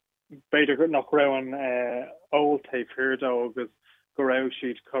 Beidir nach ra an óil taobh hirdó agus go raibh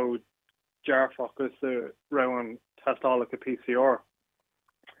siad cód dearfachgus ra an tásálacha PCR.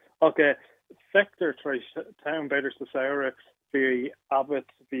 Ok, sector town beidir sa saoire hí Abbott,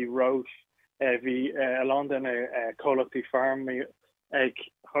 hí Roche, hí London cholachtaí farm ag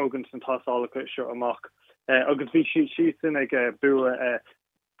Hogan san tásálacha seo amach. Agus bhí si sin ag bua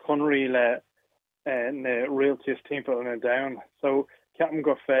conraí le na réaltas timpeall na down. So ceapan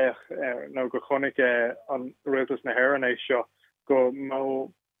go féach nó go chonig an réaltas na hairan é seo go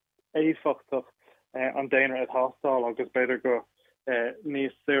mó éfachtach an déanaar a thástáil agus beidir go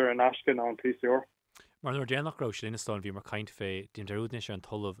níos suúr an ascin an PCR. Mar nuair déannach rá sin inastáin bhí mar caiint fé dín deúne sé an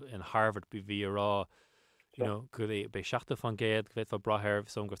talamh in Harvard bhí rá go be seachta fan géad go bhéit brathir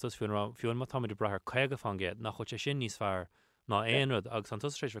som gur tus fiún má táid brathir chuige fan géad nach chuid sé sin níos fearr ná éonrad agus an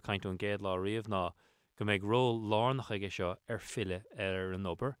tusrééis bh caiintú an géad lá riomh ná go méid ró lánach ige seo ar fille ar an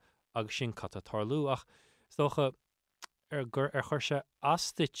obair agus sin cat a tarlú ach stocha ar chuir se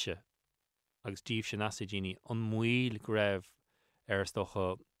astíte agus díobh sin AstraZeneca an muil greibh ar stocha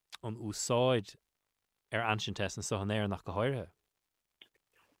an úsáid ar ansintes an sohan éir nach go háirithe.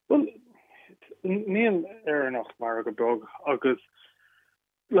 Well, níl nach mar go bog agus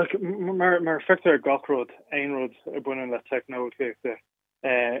mar effector gachród einród a buine le technológiaachta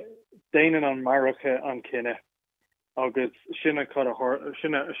déanaan an marcha an cinenne agus sinna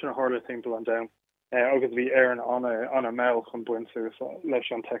hála timp an down agus bhí ar an a mail chun buintú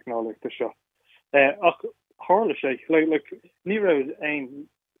leis an technológiaachta seo. Ach hála sé ní raibh ein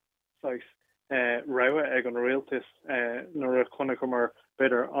rawe ag an réaltas nuair a chunig mar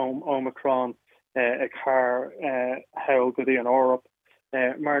beidir Omicron ag car heil go dtí an Eorop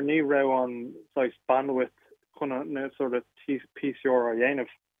mar ní ra an bandwidth chuna na sort of PCR a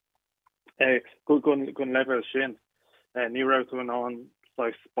dhéanamh gun level sin ní ra tú an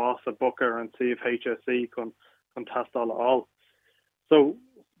spás a booker an si HSE chun tastal all. So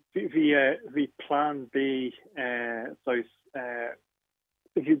the plan B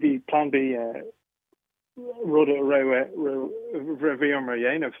the plan B rud a ra mar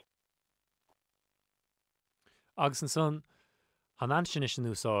dhéanamh. Agus an son an ansin is an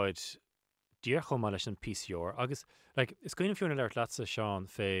úsáid dír chum leis an PCR agus is goine fiúna leir leatsa Seán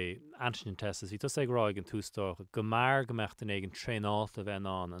fé ansin testas, hí tus ag ráig an tústoch go mar gomecht an ag an tréált a bheith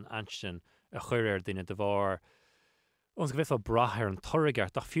an ansin a chuir duine de bhar ons go bhíh brathir an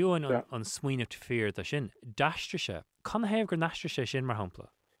torigart ach fiúin an smuoineh fear a sin deistre se can héamh gur neistre sé sin mar hampla.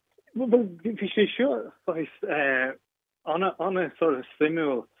 Well, bhí sé seo anna sort of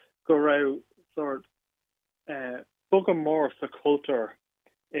simúil go raibh sort bugam mór sa cultúr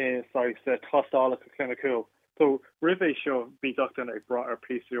tostálacha clinicúil. So ribh seo bhí dochtain ag brath ar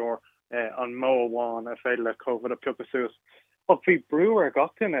PCR an mó amháin a féidir le COVID a puchasús. Ach bhí breúir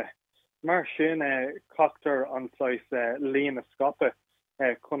gachtainine mar sin coachtar an líon a scopa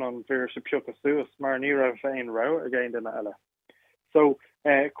chun chun an vir se pucha suas mar ní rah féin ra a géin den eile. So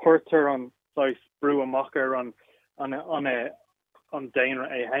cuairtar an sais breú amachar an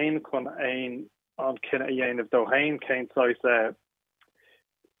déanra é hain chun ein an cinenne a dhéanamh dó hain céint sais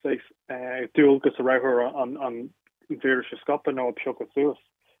dúilgus a rahar an vir se scapan nó pucha suas.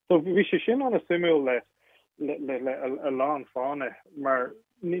 So vi se sin an a simú le a lá fáne mar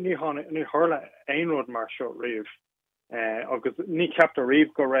ní hále einrod mar seo riomh agus ní ceap a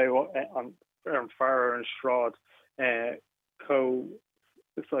riomh go ra an fear an shrád có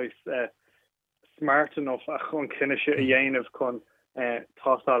smart enough a chun cinenne se a dhéanamh chun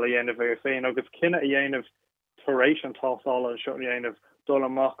tásáil a dhéanamh a féin agus cinenne a dhéanamh taréis an tásáil an seo dhéanamh dul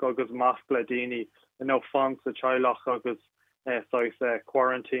amach agus measc le daoine nó fan sa teilech agus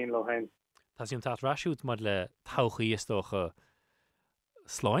quarantine le hain. Tás an táráisiút mud le táchaí istócha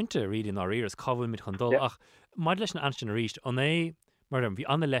sláinte riadin á riras cabhain mit chun dul ach maid leis an ansin a ríist an é mar bhí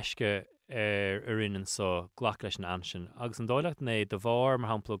anna leisce rinne sa ghlach leis an ansin agus an dáilecht é de bhar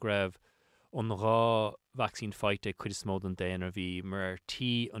mar hampla greibh an rá vaccín feite chuid is mód an déanaar bhí mar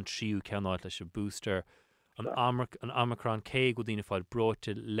tí an tríú ceannáid leis a booster an Omicron cé go dtíine fáil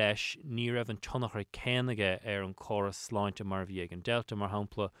brote leis ní raibh an tionachar céanaige ar an choras sláinte mar bhí ag an delta mar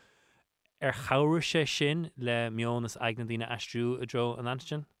hampla chabhar sé sin le meonas agna dtíine astrú a dro an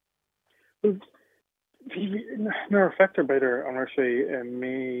ansin? Nar effector beidir an sé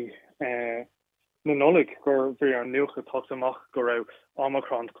mé na nolig gur bhí an nucha táach go raibh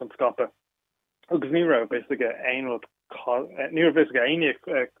Omicron chun scape. Agus ní raibh béige einrod ní béige aine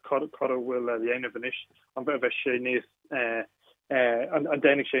cad bhfuil dhéanamh inis an bheith sé níos an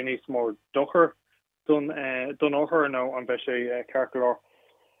dénig sé níos mór dochar don áthar nó an bheith sé cearcalár.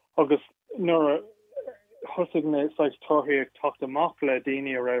 Agus nuair thusig na tarthaí tucht amach le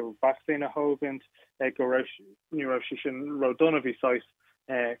daoine a raibh vaccín a thugant go raibh ní raibh si sin rodonna bhí sais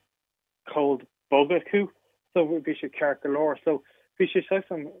cold bug acu, so bhí sé cearcalár. So bhí sé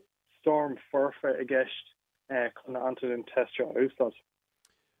an storm furfa a gceist chun antigen test a úsás.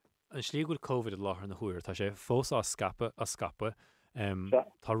 An slígúil COVID a láthar na huair, tá sé fós a scape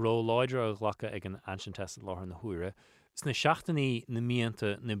tá ró láidir a ghlacha ag an ansin test láthar na huaire. Sna seachtaí na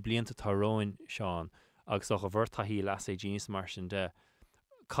míanta na blianta táróin seán agus a go bhirtaí las é ddíos mar sin de.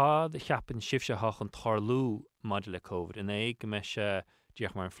 Cád cheapan sibse thach an tarlú maidile le COVID in éag go me se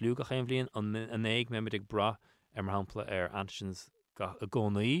díoch mar an fliú go chéim bblion an éag me ag bra ar mar hampla ar antigens a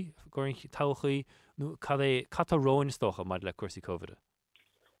gcónaí goring táchaí nó cad róin stocha maidile le cuasaí COVID.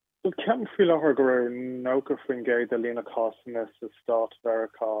 Ceapan fi láthar go raibh nócha faoin géad a lína cásanna sa stát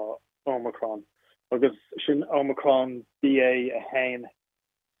Verá Omicron. Agus sin Omicron BA a hain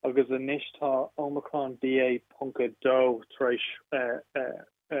agus a nistá Omicron BA.2 treéis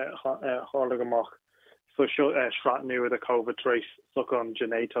hála amach so sratnú a COVID treéis so an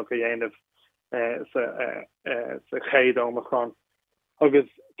genéach a dhéanamh sa chéad Omicron. Agus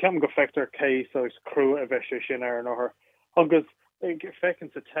ceam go fectar cé so cru a bheith sin ar an áthar. Agus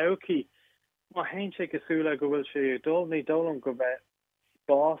fecinn sa tauci má hain sé cosúla go bhfuil sé dul ní dólam go bheith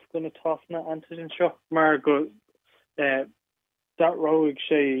bás gona tasna antigen seo mar go dat roig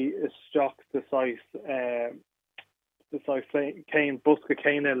sé isteach de céin busca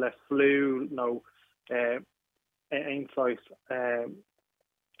céine le flu nó einsáis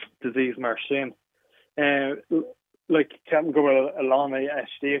disease mar sin. Like ceapan go bhfuil a lána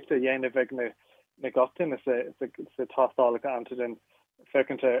istíochta dhéanamh ag na gatain sa tásálacha antigen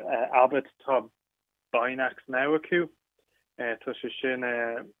feicinte Abbott tá Binax now acu. Tá sé sin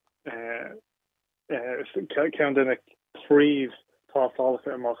cean duna príomh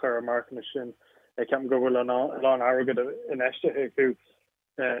tásálacha amach ar marcna sin ceapan go bhfuil lán agad in eistethe acu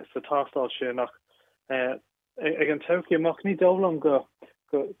sa tásáil sin nach ag an toci amach ní dólam go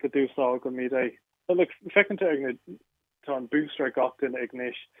dúsáil go míad é. Feicinte ag tá an booster gatain ag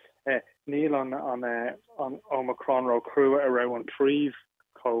níis níl an Omicron ro cruú a ra an príomh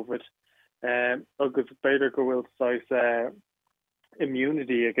COVID agus beidir go bhfuil sais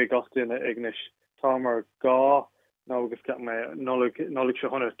immunity ag gatain ag níis tá mar gá nó agus ce nolig se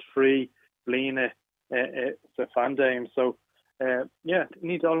hunna trí bliana sa fandéim so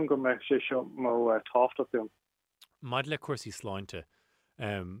ní dálan go me sé seo má táftaún. Maid le cuasaí sláinte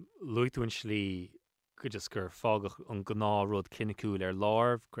luúin slí go just gur fágach an gná rud cinecúil ar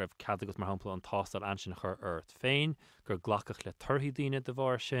lámh greibh cadagat mar hampla an tástal ansin chur t féin gur ghlacach le turthaí daoine de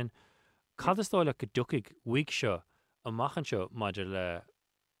bhar sin. Cad is stáile go ducaigh uig seo amachchan seo maidir le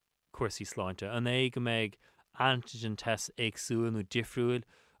cuasaí sláinte an é go méid antigen test agsúil nó difriúil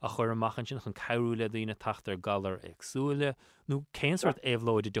a chur amachchan sin chun cabhrú le daoine tacht ar galar agsúile nó céim sort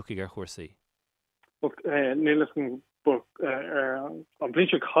éhlóid a ducaigh ar chuasaí. Nílas book an bli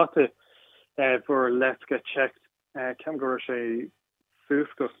chatte for let's get checked Cam go sé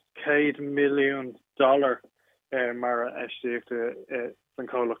fufgus $1 million mar estichte san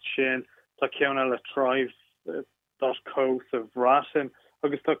cólach sin tá ceanna le tribe.co sa bhrasin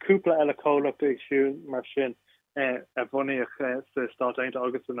agus tá cúpla eile cólach ag siú mar sin a bhunaíoch sa Stáit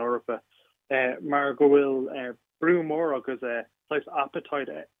agus in Europa mar go bhfuil brúmór agus leis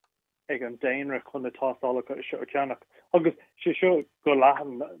appetite ag an déanra chun na tásálacha seo ceannach agus si seo go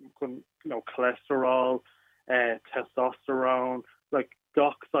lehan chun cholesterol testosterone like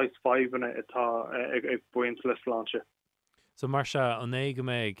gach size 5 in it ag buint le sláinte. So mar se an é go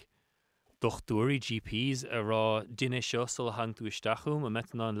méid dochtúirí GPs a rá duine seo sul hang tú isteachúm a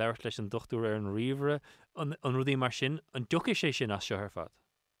met an leirt leis an dochtú ar an riomhre an rudí mar sin an ducha sé sin as seo ar fad.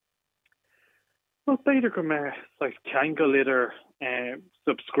 Well, beidir go me like kanga litter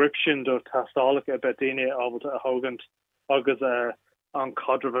subscription do tastálacha a bit daine ábalta a thugant agus an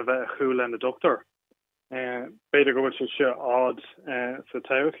cadre a bheith a chúil le na doctor. Beidir go bhfuil se odd sa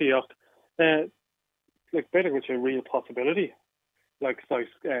tauchaíocht like beidir go a real possibility like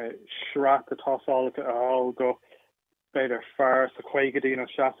shrat a tásálacha a go beidir fear sa chuigadí nó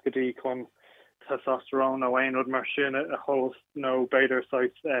seacadí chun testosterone a bhain rud mar sin a host no beidir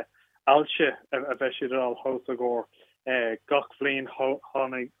alse a bheith siad all host a go gach flin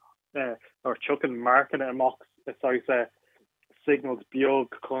hánig or chucking marking amach signals biog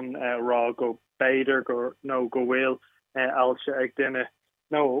chun rá go beidir go no go bhfuil alse ag duine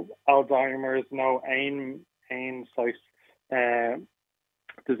no Alzheimer's no ein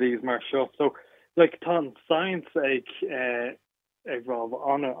disease mar seo so like tá science ag rob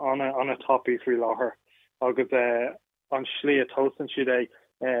on a topic frí láthair agus an slí a tosan siad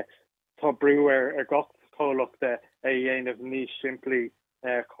tá breú ar gach cólach de dhéanamh níos simply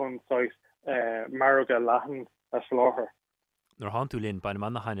chunáis marga lehan a láthair. Nor han tú linn bain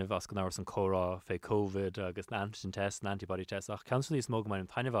man haineh as gan áhar an chorá fé COVID agus an antigen test an antibody test ach cancelí smóg mai an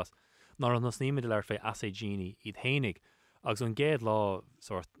taineh as nar an níimiid leir fé asé Genie iad hénig agus an géad lá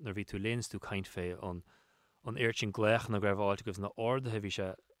sort nar bhí tú lins tú caint fé an airtin gléach na greibháilte agus na ordathe bhí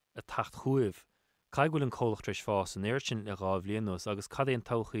se a tacht chuamh cai bhfuil an cólach tris fás an airtin le rá bhlíonús agus cad éon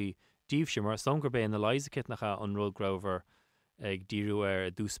tochaí díobhse mar sangur bé na leisacit nacha an rud grover ag díú ar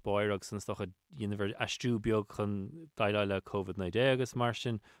a dús spáir agus san stocha dhéanamh astrú beag chun daile le COVID-19 agus mar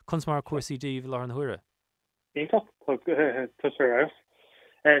sin chun mar cuasaí díomh le an thuire. Ínta tu ar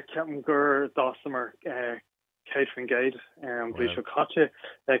ceapan gur dásamar céad fan géad an blí seo caite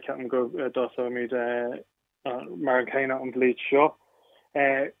ceapan go dásamid mar an chéine an blí seo.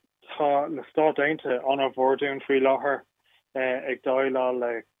 Tá na Stát Aontaithe an bhórún faoi láthair ag dáile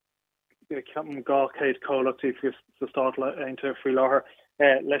le ceapan gá céad cólachtaí sa Stát Aontaithe faoi láthair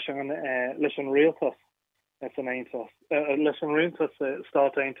leis an rialtas san Aontas leis an rialtas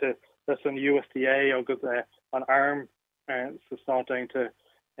Stát Aontaithe leis an USDA agus an arm sa Stát Aontaithe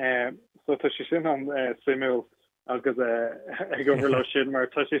so tá si sin an simú agus ag obair le sin mar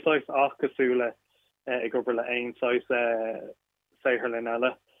tá si sáis ach cosúla ag obair le aon sáis saothar lin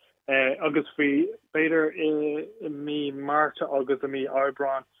eile. Agus fao beidir I mí Marta agus a mí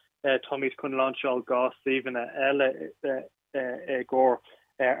Arbran Tommy's chun láseáil gá Stephen eile gcór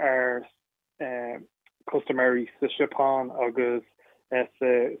ar customary sa Japan agus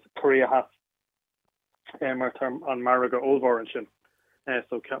sa Korea has mar term an marga olbhar sin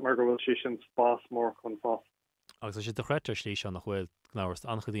so ceap mar go bhfuil si sin spás mór chun fás. Agus sé do chretar slí an nach bhfuil náhars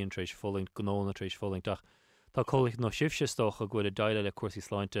anchadíon trééis fóling gnóna trééis fólingach tá cólaigh nó sibse stocha go bhfuil daile le cuasaí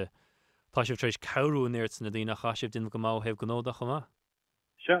sláinte tá sibh trééis ceú néirt na dtína chaisibh din go má hebh gnódacha má?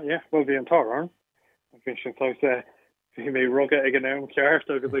 Se well bhí an tá arm fin sin hí mé rugga ag an nám ceart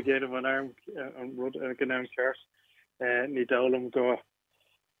agus a géanam an arm an rud ag an nám ceart ní dalam go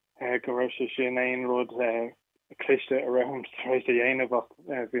raibh sé sin éon rud cliste around tries a dhéanamh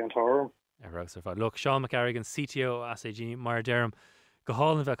bhí an tá arm. Look, Sean McCarrigan, CTO asé Genie mar derm go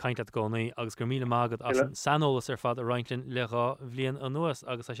hálan bheith caiint at gcónaí agus gur míle mágad as an sanolalas ar fad a reintlinn le rá bhblion an nuas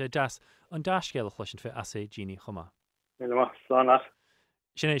agus a sé deas an dascéal chluisin fé asé Genie chumá.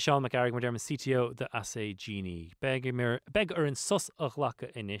 Sin é Sean McCarrigan mar derm CTO de asé Genie. Beg ar an sus a ghlacha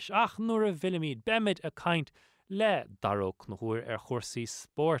inis ach nuair a bhfuilimiid beimid a caiint le daróch na huair ar chórsaí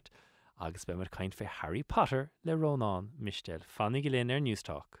sport agus beimid caiint fé Harry Potter le Rónán Mistel fannig go léon ar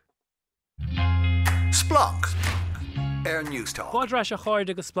Newstalk. Splunk Air Newstalk. Bádra a cháir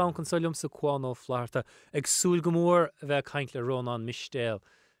agus splánk an solum sa Cuán Ó Phláirte ag súil go mór a bheith caint le Rónán Mistel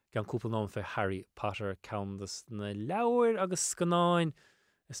gan cúplanám fé Harry Potter ceandas na leabhar agus scanáin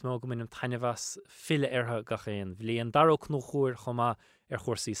is mó go minn an tainehas fille artha gachéin. Bhí an daróch nó chuair chomá ar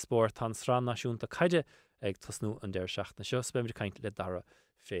chórsaí sport an srán náisiúnta caide ag tusnú an deir seachna seo, so beimid caint le dara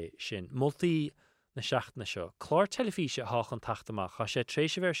fé sin. Multaí na seachna seo. Chlár telefíse háchan tachtamach, cha sé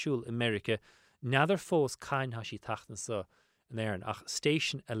tréise bhéirsúil America, neadar fós cain ha sí tachtan sa an éireann, ach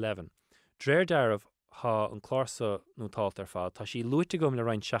Station 11. Dréir darmh ha an chláirsa nó tált ar fád, tá sí luite gom le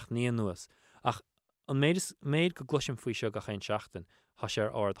rain seachníon nuas, ach an méid go gluisim faoi seo go chain seachtain, ha sé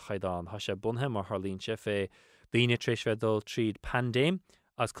ar ard chaidán, ha sé bunthe mar Harlínse fé daoine tréis bheitdul tríd pandéim,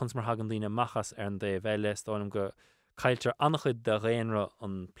 as cons mar hagan lína machas ar an dé bheile stáinm go cailtear annachchuid de réanra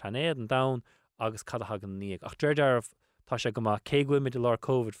an planéad an dain agus cad hagan níag. Ach dréir darmh tá sé go má céigúimiid lár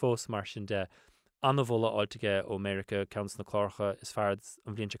COVID fós mar sin de anmhla áitige ó America counts na chlárcha is fearr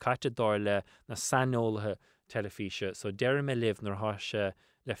an bhíonn se caite dáir le na sanolalathe telefíse, so deir mé libh nar háise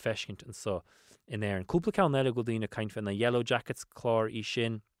le feiscint an so in éir. Cúpla ceann eile go dtíine caint fan na Yellow Jackets chlár í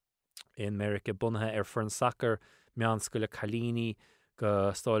sin in America bunathe ar fern soccer meán scoile Chalíní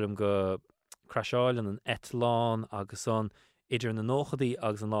go stáilm go crasháilen an Etlán agus an idir na nóchadaí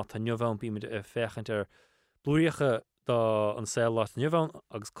agus an lá tá neomhhain bíimiid fechant ar blúíocha dá an saoil lá neomhhain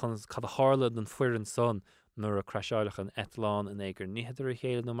agus cad a hála den fuirann son nuair a crasháilech an Etlán in éigur níhadidir a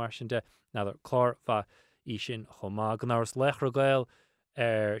chéile nó mar sin de nadidir chlár bha í sin chomá gan áras lechra gail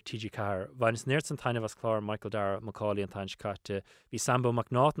ar TG Car. Bhain neir an taineh as chlár Michael Dara Macaulay an tain caite, bhí Sambo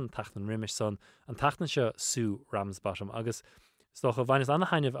McNaughton tachtan riimiis son an tachtan seo Sue Ramsbottom agus stocha bhain anna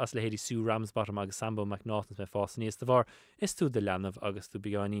haineh as le héidir Sue Ramsbottom agus Sambo McNaughton me fás níos de bhar is tú de leanamh agus tú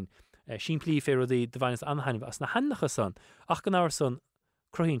beáín sin plí fé ruí de bhain anna haineh as na hannacha son ach gan áir son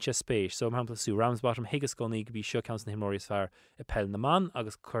cruhín se spéis, so am Sue Ramsbottom higus gonaí go bhí seo cans na himóris fear i pell na man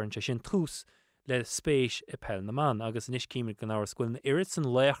agus chuann sin tús le spéis i pell na man agus níos cíimiid gan áir scoil na irid san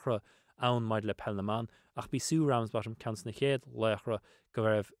léchra ann maid le pell na man ach bí Sue Ramsbottom cans na chéad léchra go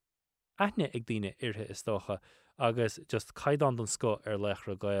raibh aithne ag daoine irthe is tócha agus just caidan don sco ar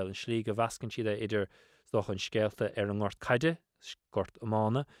lechra gail an slí go bhascan siad idir stocha an scéalta ar an ngort caide, gort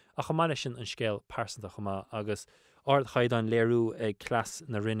amána, a chamáile sin an scéal persanta chumá agus ard chaidan léirú ag clas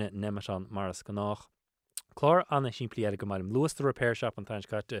na rinne nematán maras gannách. Chlár anna sin plí go mailim Lewis the Repair Shop an tain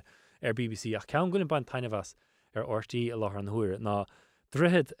caite ar BBC ach ceann goin ban taine bhas ar ortaí a láthar an thuair ná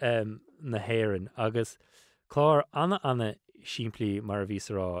druhead na héireann agus chlár anna siimplí mar a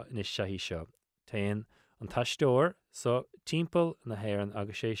vísará níos sehí seo. Téin an taisteoir so timppel na héireann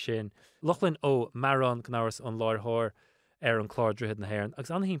agus sé sin Lochlinn ó Maran gnáras an láirthir ar an chlár druhead na héireann agus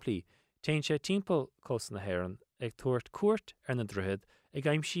anna himplí téin sé timppel cos na héireann ag tuairt cuairt ar na druhead ag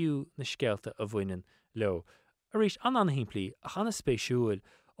aimsiú na scéalta a bhainean leo. A rís anna himplí a chana spéisiúil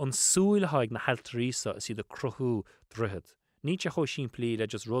an súilthaig na heiltarísa is iad a cruthú druhead. Ní te cho siimplí le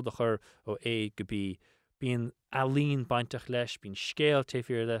just rud a chur ó é go bí bíon alín baintach leis bíon scéal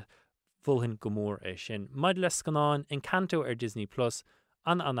taobhíar le fulhin gomór é sin. Maid le scanán Encanto ar Disney Plus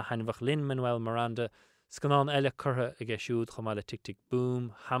anna hainmhach Lin-Manuel Miranda scanán eile curtha ag siúd chomáile Tic Tic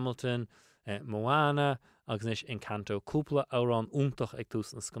Boom, Hamilton, Moana agus is Encanto cúpla árán úntach ag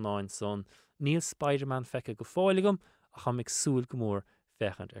tús an scanáin son. Níl Spider-Man feice go fáiligum a cha ag súil gomór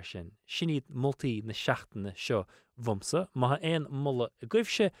fechant ar sin. Sin iad multaí na seachtainna seo bhumsa, má éon mulla a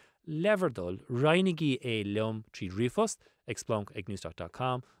gcuimhse leverdul reinigí é leom trí rifost ag splonk ag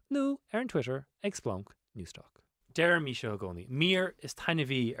newstalk.com nó ar an Twitter ag splonk newstalk. Deir mí seo gcónaí. Mír is taine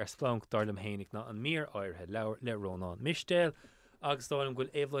bhí ar splonk darlam hénig ná an mír áirthe le Rónán Mistéal agus dálam ghfuil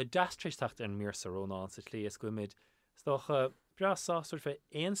éhlóid deastréisteach an mír sa Rónán sa tlí is goimid stocha brasáir fe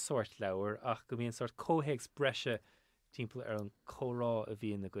éon sort leabhar ach go bhíon sort cóhéigs breise timppla ar an chórá a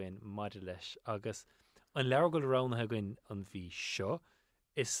bhíon na gcuin maidir leis agus an leabhar go ránathe gcuin an bhí seo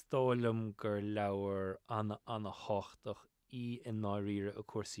is stálam gur leabhar anna háchtach í in náíre a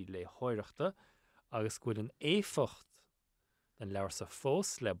cuasaí le háireachta agus gcuil an éfacht den leabhar sa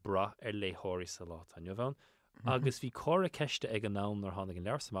fós le brath ar léthirí sa lá tá neamhhain agus bhí córa ceiste ag an nán nar tháinig an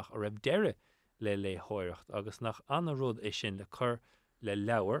leabharsamach a raibh deire le léthireacht agus nach anna rud é sin le chur le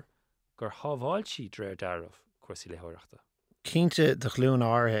leabhar gur thábháil si dréir dearmh cuasaí léthireachta. Cínte do chlún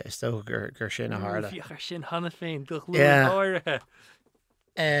áirithe is tó gur sin a hála. Bhí sin hana féin do chlún áirithe.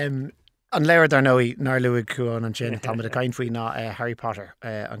 An leir dar nóí nar luigh chuán an sin tá a caiin faoí ná Harry Potter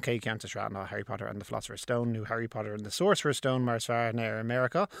an cé ceantas rá ná Harry Potter and the Philosopher's Stone nó Harry Potter and the Sorcerer's Stone mar fear na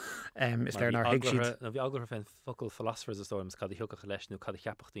America. Is there nar hiig siad? Bhí agur féin focail Philosopher's Stone cad thucha leis nó cad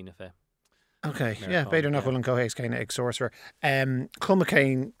cheapachtaína fé. Okay, yeah, beidir nach bhfuil an cóhéigs céine ag Sorcerer. Cuma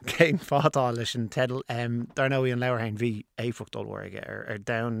céin fátá leis an tedal dar nóí an leabharthain bhí éfachtdul aige ar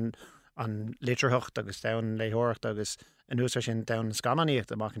down an litreacht agus down léthireacht agus an úsar sin down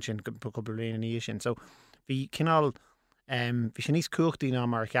scannaíocht amachchan sin go bliana níos sin. So bhí cinál bhí sin níos cuachtaí ná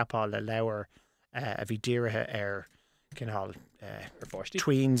mar cheapá le leabhar a bhí díirithe ar cinál fáistí.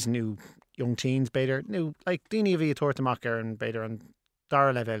 tweens nó young teens beidir nó like daoine a bhí a tuairtamach ar an beidir an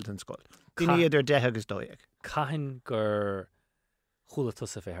dar le bhéil an scoil. Daoine idir 10 agus 12. Caihin gur chula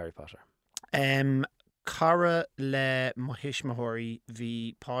tusa fé Harry Potter. Cara le mohismathirí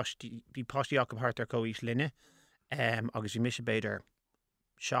hí páistí ach hartar cóís linne agus bhí mis beidir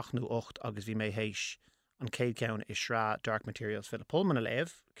 7 nó 8 agus bhí mé hééis an céad ceann is rá Dark Materials Philip Pullman a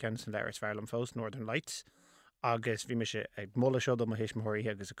léh cean san leir fearlam fós Northern Lights agus bhí me se ag molla seo do mohismathirí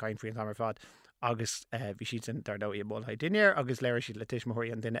agus a caiin faoin tamar fad agus bhí siad san dar dó í bol ha duine agus léir siad le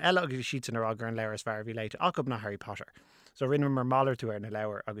tismathirí an duine eile agus siad san agur an leir fear bhí leite ach na Harry Potter. So rinne mar máir tú ar na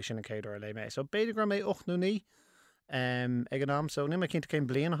leabhar agus sinna céadú le mé. So beidir go mé 8 nó 9 ag an am so nimime cinnta céim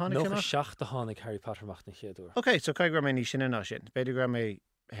blion a hánig. No 7 a hánig Harry Potter macht na chéadú. Ok, so cai gur mé ní sinna ná sin. Beidir go mé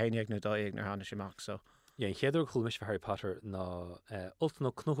héineag nó dáag nar hána semach so. Ja, in chéadú chuilmis for Harry Potter ná ultan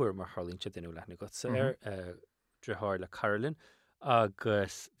nó cnúir mar Harlínte denú lena go sa drethir le Carolyn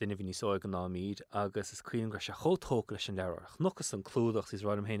agus duine bhí níos óig an námíd agus is cuian gur se chotóca leis an leabhar. Chnuchas an clúdach is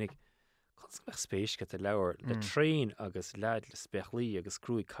rád am hénig me spéis get a leabhar le tréin agus lead le spechlí agus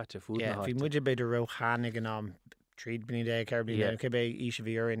scrúig caite fúd. Yeah, bhí muidir beidir rohánig an am tríd bní dé cerbí cibé ís a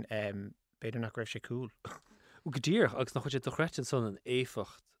bhíorin beidir nach raibh sé cool. U go dtír agus nach chuid do chreitin son an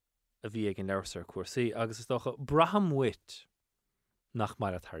éfacht a bhí ag an leabhar cuasaí agus is docha braham wit nach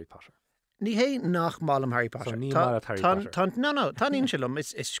mar at Harry Potter. Ní hé nach málam Harry Potter. Ní mar at Harry Potter. No, tá íon silum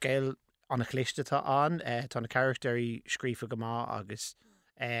is scéil an a chlichte tá an tá na characterí scrífa go má agus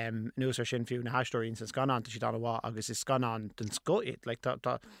nuas ar sin fiú na haistóín san scanán si an bhá agus is scanán den scoid le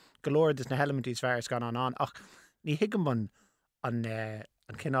tá golóir is na elementí fear scanán an ach ní hiigeman an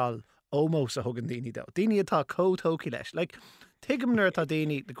cinál ómós a thugan daoine do. Daoine atá cótóci leis. Like tuigim nuir tá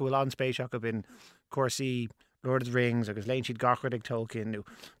daoine de gohfuil an spéiseach a bin cuasaí Lord of the Rings agus léon siad gachar ag Tolkien nó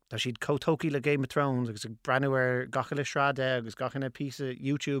tá siad cótóci le Game of Thrones agus ag breanúir gacha le sráide agus gachanna pí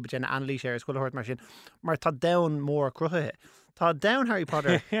YouTube déna anlís ar scoilhairt mar sin mar tá dain mór cruthathe. Tá dain Harry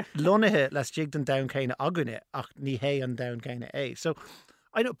Potter lonathe les jig den dain céine agunne ach ní hé an dain céine é. So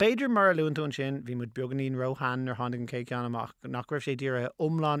I know beidir mar luúntún sin bhí mud beganín Rohan ar hánig an céic an amach nach raibh sé ddíire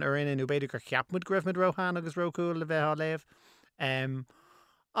umlán ar inú beidir gur ceapmud gribhmid Rohan agus Rocool le bheith léh.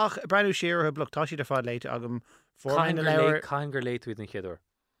 Ach breú siar a blogtá siad a fád leite agam Cain gur léitúid an chéadú.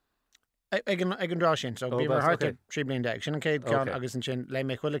 Ag an drá sin, so bhí mar harta trí blion deag sin an céad ceán agus an sin le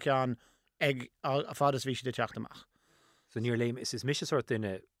mé chuile ceán ag a fádas bhí siad de teachtamach. So níor léim is mis sort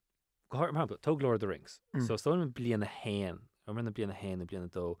duine tóg Lord of the Rings. So stoin blian a hain or rinne blian a hain a blian a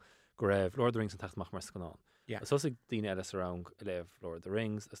dó go raibh Lord of the Rings an tachtach mar scanán. So sig díine eile around leh Lord of the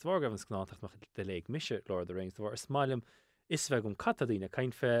Rings. Is bhar gabh an scanán tachtach de léig mise Lord of the Rings. Bhar smáilm is bheith gom catadíine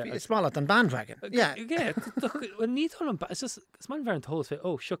cain fé. It's smála an bandwagon. Yeah. Ní tholam it's just smáil bhar an tólas fé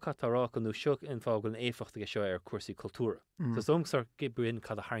seo catará an nó seo in fáil an éfacht a seo ar cuasaí cultúra. So domsar gibrin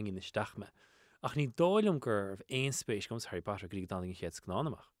cad a haingin is dachme. Ach ní dóilm gur éon spéis goms Harry Potter go daning chéad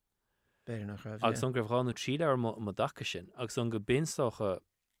scanánamach. Beidir nach raibh. Agus an gur bhráú tríle ar mo dacha sin, agus an go binstocha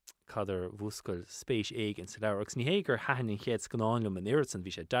cadar bhúscail spéis éig in sa leir, agus ní hé gur hain chéad scanánlam an iirisan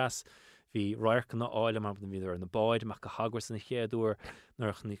bhí sé das, hí roiircha na áile mar an bhíidir an na báid, amach go hagras na chéadúir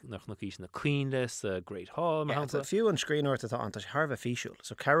nach ís na Queenless, Great Hall. Fiú an scríóirt atá an Harbh fíisiúil,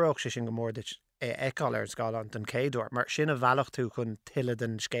 so ceach sé sin go mór eáil ar sáán den céadúir, mar sinna bhealach tú chun tiile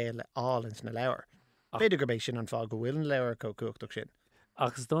den scéile áins na leabhar. Beidir gur bééis sin an fá go bhfuil leabhar cócuach sin.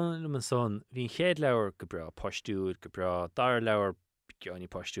 Agus don an son, hín chéad leabhar go bra postúid, go bra dar leabhar ceanní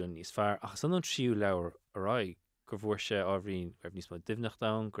postún níos fearr, agus an siú leabhar ará gur bhfuair sé ábhrín raibh níos má dimnach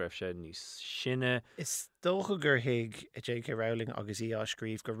da, raibh sé níos sinne. Is dócha gur hiig J.K. Rowling agus í á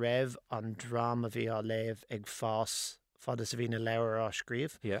scríomh go raibh an drama bhí á léh ag fás fada sa bhína leabhar á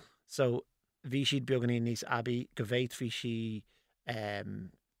scríomh. Yeah. So bhí siad beganí níos abí go bhéit bhí si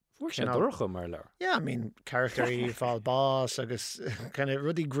Fuair sé dúcha mar leir. Yeah, I mean, characterí fáil bás agus kind of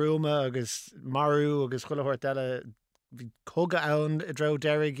rudí grúma agus marú agus chuilehairt eile bhí coga ann I dro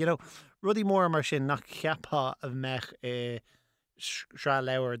deirigh, you know, rudí mór mar sin nach ceapá a mech srá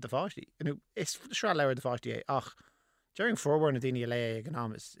leabhar de fáistí. Is srá leabhar de fáistí é, ach during forward na daoine le ag an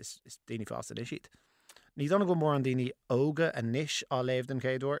am is daoine fásta is siad. Ní donna go mór an daoine óga a níis á léh den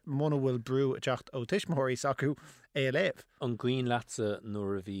céadúir, muna bhfuil brú teacht ó tuismóirí sacu é a léh. An Green Latsa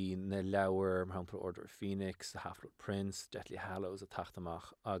nuair a bhí na leabhar mar hampla Order of Phoenix, the Half-Blood Prince, Deathly Hallows a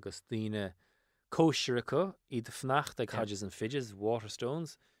tachtamach, agus daoine cóisiiricha iad de fnacht ag Hodges and Fidges,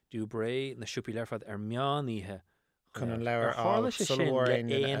 Waterstones, Dú Bray, na siúpi leirfad ar meáníthe chun an leabhar hála sé sin le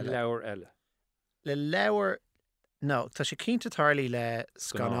éon leabhar eile. Le leabhar no, tá sé cínta tarlaí le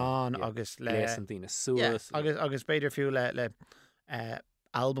scanán agus le an daoine suas. Agus beidir fiú le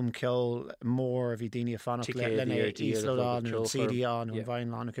album ceol mór a bhí daine fannach lena ísleán nó CDán nó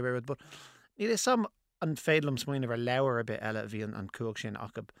bhainláán a cibéad, but ní is sam an féadlam smoine bhar leabhar a bit eile bhí an cúg sin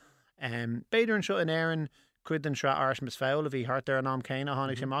achab. Beidir an seo in éireann cuid an sra ars mis fáil a bhí hart ar an am céine a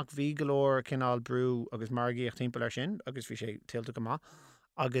tháinig séach bhí golóir cinál brú agus margaíocht timppla ar sin agus bhí sé tiltte go má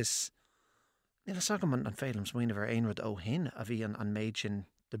agus ní sagam an féadlam smoine bhar aonrad ó hin a bhí an méid sin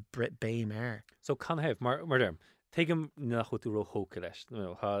de Brit Béim air. So can heh mar derm tem nach chu tú hóca leis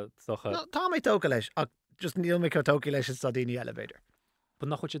Tá mé tóca leis ach just níl mé chu tóca leis sa daoine elevator. Ba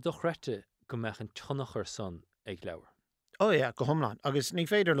nach chuid dochrete go meach an tunnachar son ag leabhar. Ó ja go homláán agus ní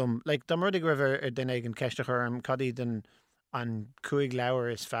féidirlumm le dá rudig river ar den ag an ceistechar an cadí den an cuaig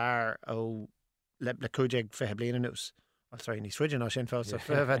leabhar is fearr ó le cuaig fethe bliana nús. Sorry, ní swidin á sin fá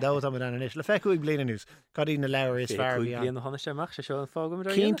feh dá am an is le fe cuaig bliana nús cadí na leabhar is fearr blian na seach se seo an fágam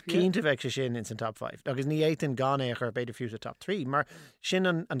Cínta bheith se sin in san top 5 agus ní éan ganéach ar beidir fiú a top 3 mar sin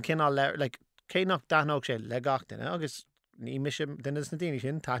an cinál le like cénach daóg sé le gachtain agus ní mis dunas na daine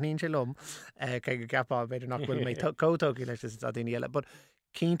sin taíonn sé lom ché go gapá beidir nach bhfuil mé cótóí leis a daine eile, bud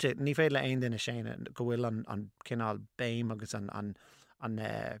cínte ní féad le aon duine séine go bhfuil an cinál béim agus an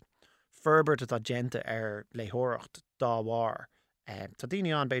ferbert atá genta ar léthireacht dá bhhar. Tá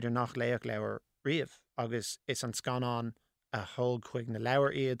daine an beidir nach léoch leabhar riamh agus is an scanán a thug chuig na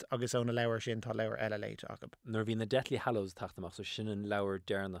leabhar iad agus ó na leabhar sin tá leabhar eile léite agam. Nuair bhí na Deathly Hallows taachtamach so sin an leabhar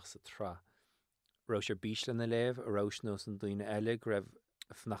dearnach sa trá. Rós ar bísle na léamh a rós nó an daoine eile go raibh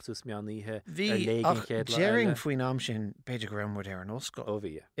fnachtús meáníthe Bhí ach dearing faoin am sin beidir go raibh ar an oscail. Ó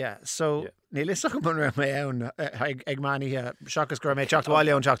bhí. So ní lisach an raibh mé ann ag maníthe seachas gur méid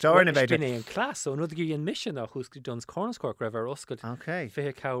teachtáile an teachtáir na beidir. Bhí an clás ó nud gur an mission a chus Duns Cornscork raibh ar oscail.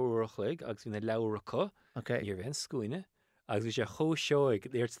 Fithe cabhúach agus bhí na leabhar có ar bhíon scuoine agus bhí sé cho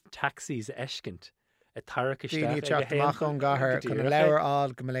seoig ar taxis eiscint. A tarcha Díní teachtamach an gahar chun leabhar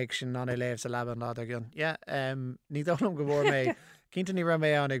áil go mléic sin ná léamh sa leban lá agin. Ní dóm go bhór mé cinnta ní ra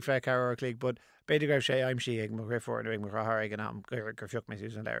mé an ag feic ar clíigh, bud beidir raibh sé aimsí ag mo réfór ag mar rathir ag an am gur fiocht mé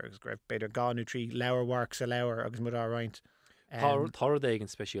ús an leabhar agus raibh beidir gáú trí leabharhhaach sa leabhar agus mud áráint. Tá ag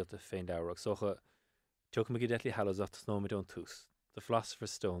an speisialta féin leabhar socha tuach me go Deathly Hallows at nóid an tús. The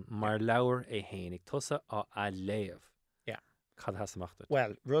Philosopher's Stone mar leabhar é héananig tusa á a léamh. Cad has amachta.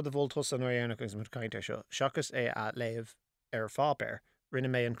 Well, rud a bhil tusa nó dhéanach agus mu caiinte seo. Seachas é a léamh ar fápéir. Rinne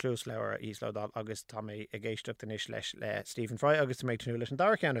mé an clús leabhar íslódal agus tá mé a géisteach inis leis le Stephen Fry agus tá méid tú leis an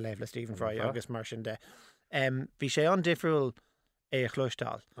dar ceanna léamh le Stephen Fry agus mar sin de. Bhí sé an difriúil é a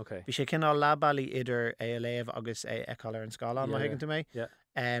chluistáil. Bhí sé cinál labalí idir é a léamh agus é eáil ar an scála má higann tú mé.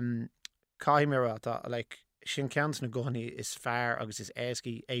 Caiimara tá sin ceans na gcónaí is fearr agus is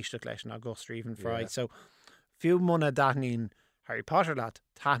éascí éisteach leis na go Stephen Fry. So fiú muna daithnín Harry Potter leat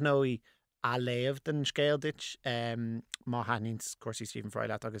tathnóí a léamh den scéal dit má hanín cuasí Stephen Fry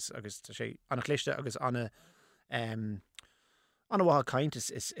leat agus sé anna chlichte agus anna bhá caint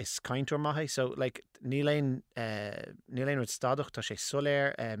is caintúir maithe, so níléon rud stadacht tá sé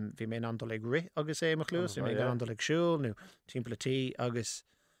soléir bhí mé an dolig ri agus é machlús bhí mé an dolig siúil nó timplatí agus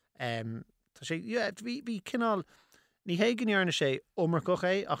tá sé bhí cinál ní héganníarna sé omar goch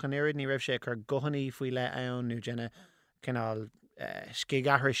é ach an éad ní raibh sé chu gohannaí faoi le ann nó dénne cinál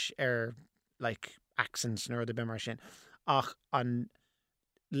scigahris ar accents nó de bimar sin ach an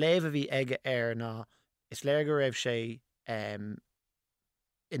léamh a bhí aige ar ná is léir go raibh sé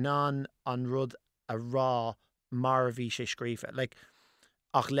inán an rud a rá mar a bhí sé scrífa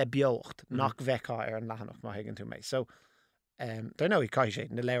ach le beocht nach bheicá ar an lehanach má higann tú mé so Dar nó í cai sé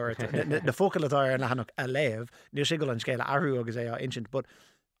na leir na fócailtá ar an lehanach a léamh níor si go an scéile ahrú agus é insint, but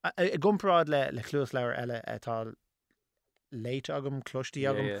i gcumpráid le chluas leir eile atá léite agam clostí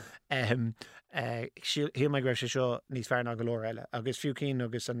agam hí me greibh sé seo níos fearr ná go leir eile agus fiú cín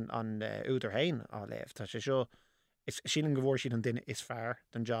agus an útar hain á léamh tá sé seo sin an go bhór siad an duine is fearr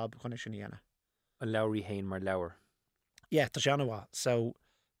den job chuna sin dhéana. An leabharí hain mar leabhar. Tá sé anhá so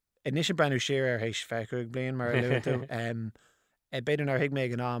inis a brenn séir ar hééis fechuig blion mar le tú beidir ar hiic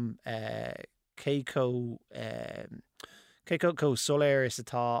méid an am có soléir is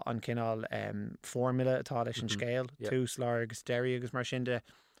atá an cinál formula atá leis an scéal tús lá agus déir agus mar sin de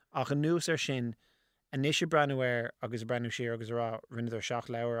ach an nús ar sin inis a brenuir agus a brenn séir agus rá rinnear seach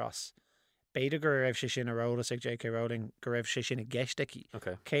leabhar as beidir gur raibh sé sin arólas ag J.K. Rowling go raibh sé sin a geisteí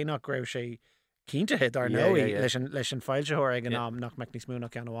cé nach raibh sé cíntathe ar nóí leis an fáilteóir ag an am nach meid níos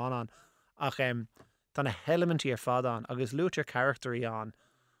múnach an bháin ach tá na elementí ar fadán agus lútear characterí an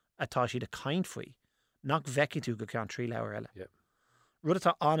atá siad a caint faoi nach bheici tú go cean trí leabhar eile. Rud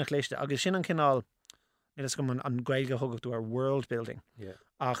atá annach léiste agus sin an cinál is go an ghailge thugachtú ar world building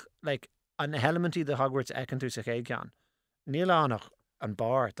ach an elementí de Hogwarts ecinn tú sa chéad cean níl annach an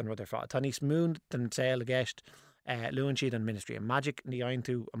bar den rud ar fá. Tá níos mún den saoil a gceist luann siad an Ministry of Magic ní aon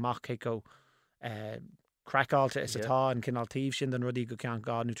tú amach céco crackáilte is atá an cináltíomh sin den rudí go cean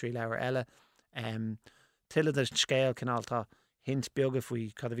gáú trí leabhar eile. Tiile de scéal cináltá hint beaga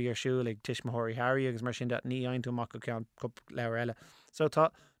faoi cad a bhí arsúil ag tiismothirí Harry agus mar sin de ní aon tú amach go cean cup leabhar eile. So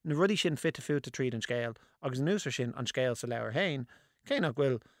tá na rudí sin fit a fiúta tríd an scéal agus núsar sin an scéal sa leabhar hain cé nach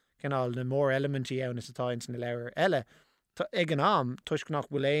bhfuil cinál na mór elementí ann is atá in na leabhar eile. Tá ag an am tuis nach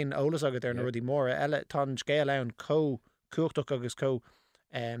bhfuil éon ólas agad ar na rudí mór eile tá an scéal ann cuachtach agus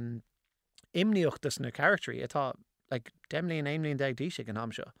imníochttas na characterí atá demlíon aimlíon deag díise an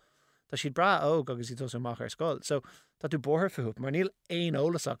am seo. Tá siad bra óg agus í tos amach ar scoil. So tá tú borthir fiúb, mar níl éon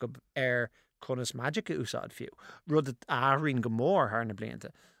ólasach ar conas magic a úsáid fiú. Rud áhrín go mór thar na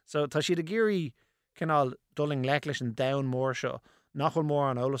blianta. So tá siad a géirí cinál dulling le leis an dain mór seo nachfuil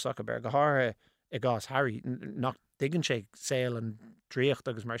mór an ólasach a bear go háthe i gás Harry nach digann sé saoil an dríocht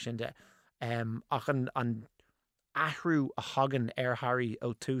agus mar sin de. Ach an athrú a hagan ar Harry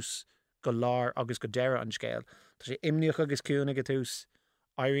ó tús go lár agus go deire an scéal. Tá sé imníoch agus cúna go tús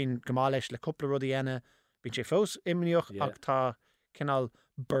Irene go leis le cúpla rudí ena bín sé fós imníoch ach tá cinál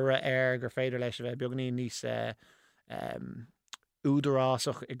bura air gur féidir leis a bheith beagnaí níos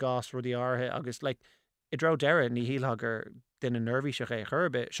údarásach i gás rudí áthe agus i dro deire ní híla gur duine nervhí se é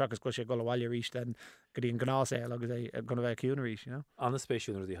churbe seachas go sé go bhhaile ríéis den go dtíon gnásil agus é gona bheith cúna ríéis. Anna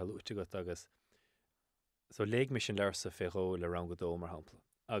spéisiú rudí halúte go agus so léig mis sin leir sa féró le ran go dó mar hampla.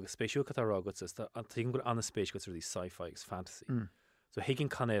 Agus spéisiú catárágat is an tí gur anna spéis go rudí sci-fi agus fantasy. So higgin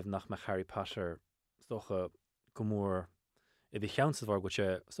canéh nach me Harry Potter stocha gomór I bhí cheansa bhar go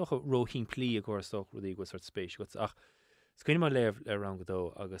sé stocha rohín plí a ggur stoch rudí go sort spéis go ach scuine mar léh le ran go dó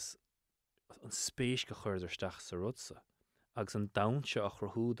agus an spéis go chuirdarsteach sa rudsa agus an daimse a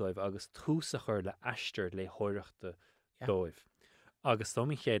chrothúdóibh agus tús a chuir le eisteir le háireachta dóibh. Agus tá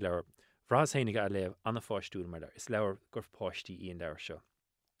mí chéad leir bhrás hénig a léh anna fáistúil mar leir is leir gur páistí íon leir seo.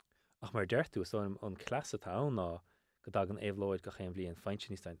 Ach mar deirtú is an clasatá ná go dag an éhlóid go chéim bblion feint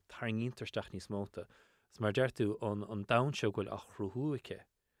níos dain taríntarsteach níos móta. Is mar deirtú an daimse goil a chrothúice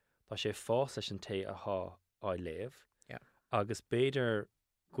tá sé fás leis an té a há á léh agus béidir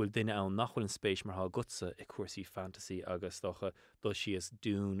gúil duine ann nachhfuil an spéis mar há gutsa I cuasaí fantasy agus docha dul si is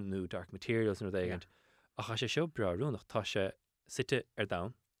dún nó dark materials nó dhéigant a cha sé seo brearúnach tá sé site ar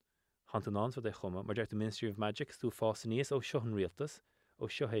dam han an ans é chuma mar deirta Ministry of Magic tú fás níos ó seo an rialtas ó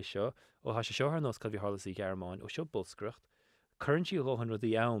seo hé seo ó ha sé seo ar nás cad bhí hálas í Gearmáin ó seo bolscrucht currentí óhan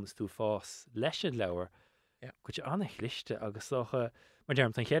rudí anns tú fás leis an leabhar go sé anna chlichte agus docha mar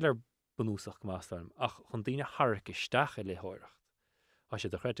dearm tan chéad ar bunúsach go mástarm ach chun daoine Harric isteach le háireacht. Tá sé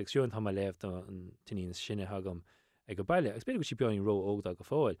de chreitiúin tá léh an tuíon sinne hagam ag go bailile, agus beidir go si beáin ró ógad go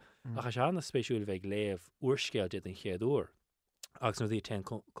fáil. A cha se anna spéisiúil bheith léh uorcéil dit an chéadúr. Agus nó dtí ten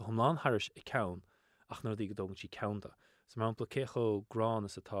go thomláán Harris I cen ach nó dtí go dógann si ceanta. So mar ampla cécho grán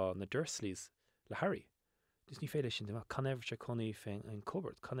is atá na Dursleys le Harry. Dus ní féidir sin de can éhar se coní féin an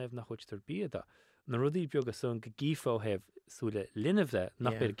cupboard, can éh nach chuid tar bíada. Na rudí beag son go gífá heh súla linmhde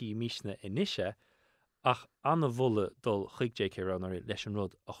nach beidir gí míisna inise ach anna bhula dul chuig J.K. Rowling leis an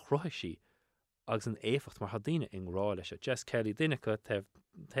rud a chroithe si agus an éfacht mar hadíine in rá leis Jess Kelly duinecha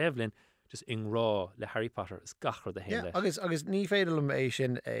taobhlinn just in rá le Harry Potter is gachar de héile. Agus ní féidirlum é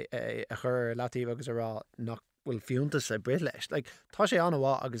sin a chur latíh agus a rá nach bhfuil fiúntas a brit leis. Tá sé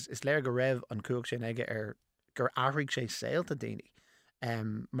anhá agus is léir go raibh an cuaig sin aige ar gur ahraigh sé saolta daoine.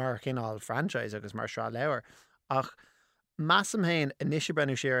 Mar cinál franchise agus mar seo leabhar ach massam héin inisise brenn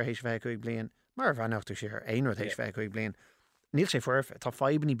séar hééis bheith chuig blion mar bhainnachtú séar aonrad hééis bheith chuig blion níl sé fuirfa tá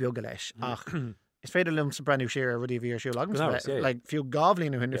fábanní beaga leis ach is féidir lum sa brenn séar rudí bhí siú agus le fiú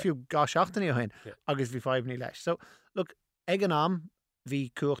gábhlíonú hin fiú gá seachtaí hin agus bhí fábanní leis. So look ag an am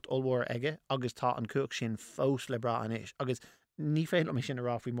bhí cuacht olmhór aige agus tá an cuaach sin fós le bra anis agus ní féidir mé sin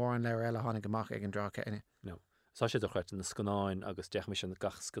ará bhí mór an leir eile tháinig amach ag an drácha inine. No. Tá sé do chuit na scanáin agus deach mis an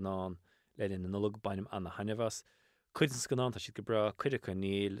gach scanán le in na nulog bainnim anna hanehas. Cuid an scanán tá siad go bra cuide chu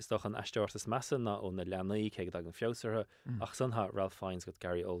níl is doch an eisteirtas massa ná ó na leanaí ag dag an fiosartha ach sanha Ralph Fiennes got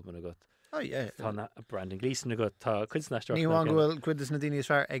Gary Oldman a got. Tá Brandon Gleeson a got tá cuid an eisteirtas. Ní bhfuil cuid is na daoine is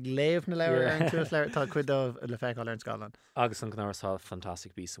fear ag léamh na leir an túas leir tá cuid le feiceáil ar an Scotland. Agus an gnáirtá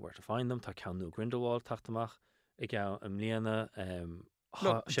fantastic beasts of where to find them tá ceanú Grindelwald taachtamach ag an mlíana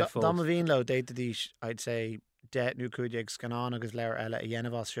Dá a bhíon le déta díis I'd say 10 nó cuideag scanán agus leir eile a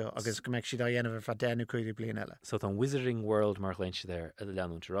dhéanamh seo agus go mbeidh siad a dhéanamh fa 10 nó cuideag blion eile. So tá Wizarding World mar léin si there a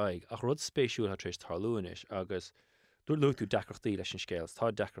leanún raig ach rud spéisiúil a trééis tarlúis agus dúir luú tú decrochtaí leis an scéils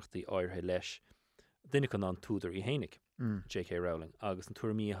tá decrochtaí áirthe leis duine chun an túidir I hénig J.K. Rowling agus an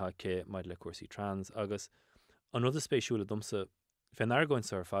tuairmíthe ce maid le cuasaí trans agus an rud a spéisiúla domsa Fan argoin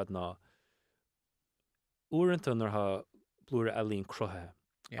sar fad ná Uairint an ha blúra alín cruthe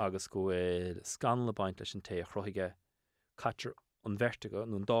agus go scan le baint leis an té a chroige catcher an vertigo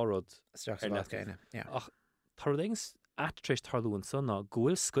nó dárod ach tar dings atrééis tarlúin sanna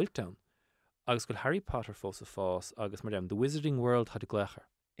gohfuil scultdown agus go Harry Potter fós a fás agus mar dem The Wizarding World had a gléchar.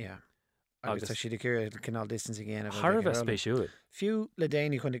 Agus tá siad cur cinál distance again Har bheith spéisiúil. Fiú le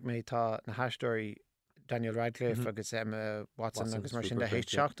déine chunig mé tá na hastóí Daniel Radcliffe agus Emma Watson agus mar sin de héit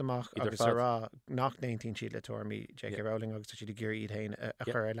seachtamach agus rá nach 19 siad le tuairmí J.K. Rowling agus siad gur iad hain a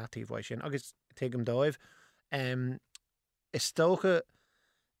chur latíomhhaid sin agus tuigem dóibh. Is tócha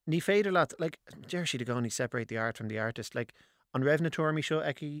ní féidir leat like deir siad a gáinní separate the art from the artist like an raibh na tuairmí seo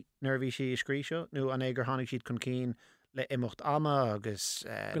aici nervhí si scrí seo nó an éigur tháinig siad chun cín le imimecht ama agus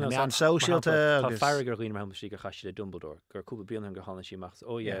an socialte agus feargur líon mar sí go chaisi le Dumbledore gur cúpla bíon an go hána sí machs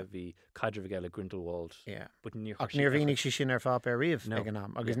bhí cadre bhgeile Grindelwald but níor bhínig sí sin ar fá ar riamh ag an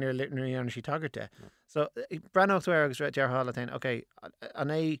am agus níor an sí tagart so brenachtú agus dear hála tain ok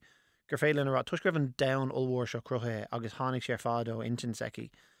an é gur féile ará tuisgribh an down óhór seo cruthe agus tháinig sé ar fád ó intin seci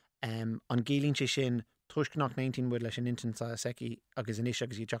an gílín sé sin tuiscnach 19 bud leis an intin seci agus inis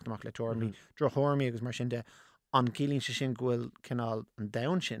agus í teachtamach le tuairmí drochormí agus mar sin de an cílín sé sin ghfuil cinál an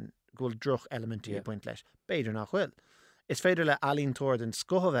down sin ghfuil droch elementí a buint leis beidir nach chfuil. Is féidir le alín tóir den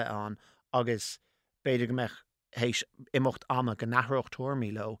scothbheith an agus beidir go meich hééis imimecht ama go nachrocht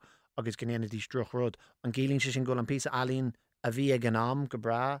tuairmí lo agus gnéana dís droch rud an cílín sé sin ghfuil an pí alín a bhí ag an am go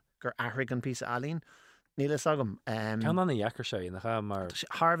bra gur ahraigh an pí alín níle agam. Tá anna dheacar sé nach mar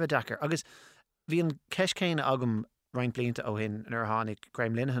Harbh dechar agus bhí an ceis céine agam Ryan Blinta ó hin ar tháinig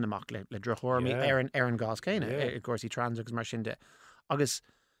Graham Linehan amach le drochormí ar an gás céine i gcuirsaí trans agus mar sin de agus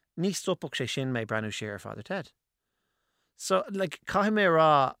ní stopach sé sin mé brenn sé ar Father Ted. So caiim mé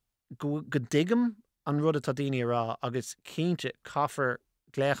rá go digam an rud atá daoine rá agus cínte caafar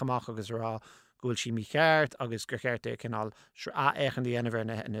gléach agus rá ghfuil si mí cheart agus gur cheirte cinál échan dí anamhar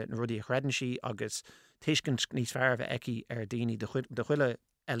na rudí a chredan si agus tuiscin níos fearbh eici ar daoine de chuile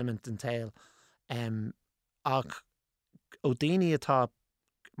element an tail ach ó daoine atá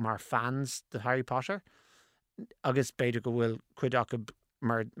mar fans de Harry Potter agus beidir go bhfuil cuideach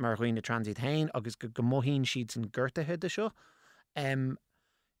mar chuoine transit hain agus go mohín siad san ggurtathe de seo an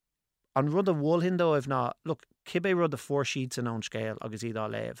rud a bhilhin dó if ná look cibé rud a fór siad san ón scéal agus iad á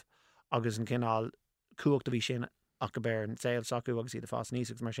léamh agus an cinál cuacht a bhí sin ach go bear an saoil sacu agus iad a fás níos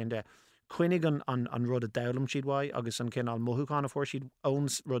agus mar sin de chuinnig an rud a dalam siad bhaid agus an cinál mothúcháin a fór siad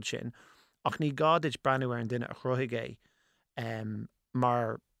óns rud sin ach ní gáid breanú ar an duine a chruthigé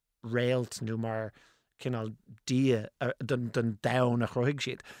mar réalt nó mar cinál dia den dain a chruthig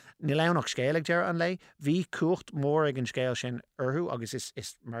siad. Ní lenach scéalaigh dear an lei, bhí cuacht mór ag an scéal sin orthú agus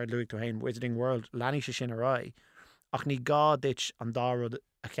is mar luigh tú hain Wizarding World leanaí sé sin ará ach ní gá dit an dárod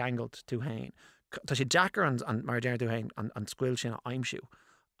a cheangalt tú hain. Tá sé Jackar an mar déir tú hain an scuil sin a aimimsú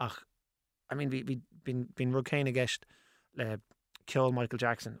ach I mean bhín rud céine gceist le ceol Michael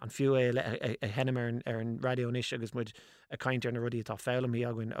Jackson an fiú a henimar ar an radionis agus muid a caiint ar na rudí tá félam í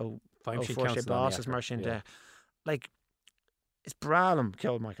agann ó sé bás mar sin de is bralam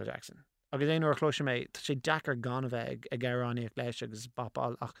ceol Michael Jackson agus éonúir chlóise mé tá sé Jackar gan bheith ag gairáníoch leis agus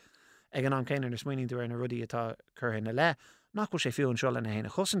bapáil ach ag an céine ar smuoín dú ar na rudí atá chuthaine le nach sé fiú an seoil na héna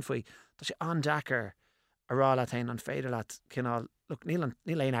chosan faoi tá sé an Jackar ará le tain an féidir leat cinál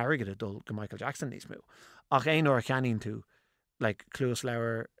níl éon airgad a dul go Michael Jackson níos mú ach éonúir ceanín tú Cluas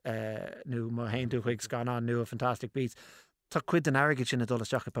leabhar nó má haon tú chuig scanán nu a Fantastic Beasts tá cuid an airgad sin a dul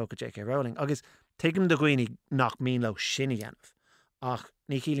isteach a póca J.K. Rowling agus tuigim do gcuoine nach míle sinna dhéanamh ach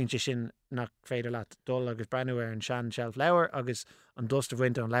ní cílín sé sin nach féidir leat dul agus brenn ar an sean shelf leabhar agus an dust a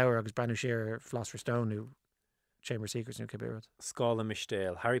bhainte an leabhar agus brenn sé ar Philosopher's Stone nó Chamber of Secrets nó cibéad. Scála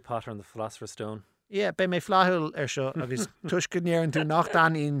mistéal Harry Potter and the Philosopher's Stone. Yeah, be mé flathúil ar seo agus tuiscinnéarann tú nach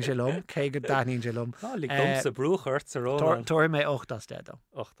daíon gelum, cé go daíon gelum. Lí gom sa brúchart sa ró. Tóir mé 8 dó.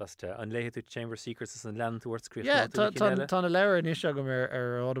 8 an léthe tú Chamber of Secrets is an landúirtcrí. Yeah, tá na leabhar níos agam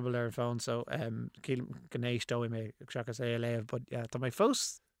ar Audible ar an phone so gnééis dó mé seachas é léamh, but yeah, tá mé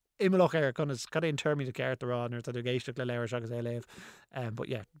fós imimeach ar chunas cadéon termí a ceart arán ar tá tú géisteach le leabhar seachas é léamh, but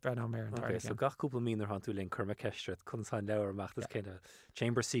yeah, brenn mé an target. So gachúpla mínar han tú linn chuma ceistreat chun sáin leabhar amachtas cinna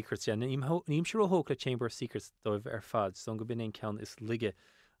Chamber of Secrets níim siú thóg le Chamber of Secrets dóibh ar fad son go bin ceann is lige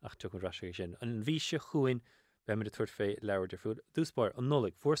ach tu chun raise sin an bhí se chuin be me de tuairt fé leabhar de fud dúspáir an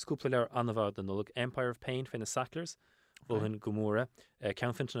nulig fórscúpla leabhar anmhad an nulig Empire of Pain féin na Sacklers bhfuin gomóra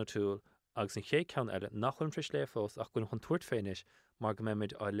cean fintan túil agus an ché cean eile nachlim tris le fós ach gon chun tuairt féinis mar go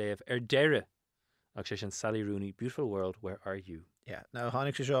méid á léamh ar deire ach sé sin Sally Rooney Beautiful World Where Are You? Yeah, now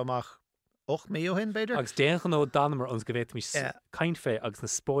hánig sé seo amach 8 mío hin beidir. Agus déan nó danmar ons go bhéit mí caiin fé agus na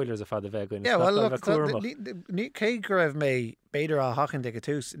spoilers a fad a bheith goin. Yeah, well, look, cé go raibh mé beidir a hachan de go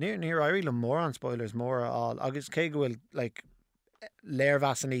tús. Ní airí le mór an spoilers mór á agus cé go bhfuil like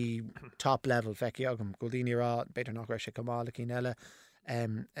léirhasaní top level feici agam go dtíine rá beidir nach raibh sé cumála cí eile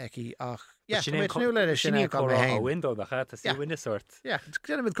eci ach nu le sinna á window a chat sí winne sort. Ja,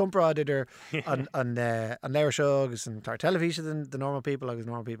 sinna mit comprád idir an leir seo agus an tar televíse the normal people agus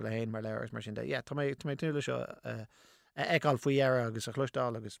normal people a hain mar leirs mar sin de. Ja, tá mé túla seo eáil faoiar agus a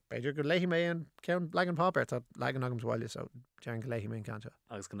chlustáil agus beidir go léhí mé an cean legan papir tá legan agam sáile so tean go léhí mé canta.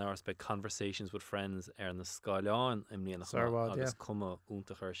 Agus go náras be conversations with friends ar na Scoileáin im líana chumá agus cuma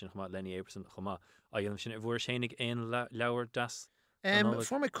únta chuir sin chumá Lenny Aberson chumá a dhéanam sin bhfuair sénig éon leabhar das.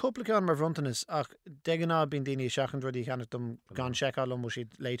 For my couple mar runtanas ach deganá bín daoine seachan rudí cheanna dom gan seáil mu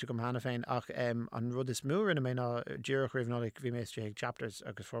siad léite gom hena féin ach an rud is múr ina mé ná ddíoch riomhnálaigh bhí mé ag chapters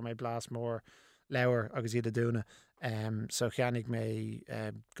agus for mé blas mór leabhar agus iad a dúna so cheannig mé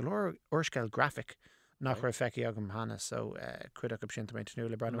golóir urscail graphic nach raibh feici agam hena so cuideach ab sinnta mé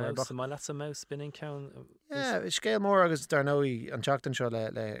tnúla brenn má le a mouse spinning count. Scéal mór agus dar nóí an teachtain seo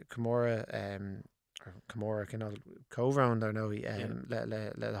le Camorra cinál cóhráin ar nóí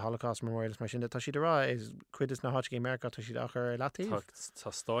le Holocaust Memorials mar sin tá siad rá is cuidas na háitcí America tá siad achar latíh. Tá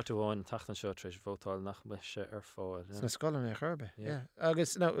stáirtháin tatan seo treéis bhótáil nach me se ar fáil. Na scolan é churbe.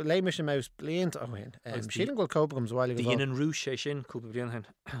 Agus léime sin més bliant a bhain. Si an ghil cópagam sáile go Díanaan rú sé sin cúpa blion hen.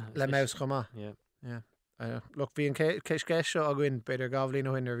 Le més chumá. Look, bhí an céis seo a gin beidir gablín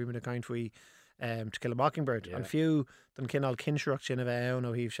ó hin ar bhí me a caiin faoi To Kill a Mockingbird. An fiú don cinál cinseocht sin a bheith ann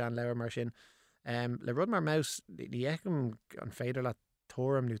ó híh sean leabhar mar sin. Le rud mar mouse ní eicem an féidir le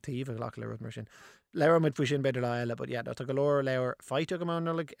tóram nú tíh a ghlach le rud mar sin. Leabhar muid faoi sin beidir le eile, but tá go leor leabhar feite go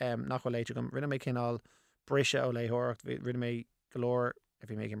mánalig nach bhfuil léite gom rinne mé cinál brise ó léthireacht rinne mé golóir a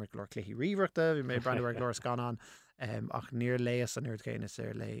bhí mé mar glór cluichí ríomhreachta, bhí mé brandhar glór scanán ach níor léas an nuirt céine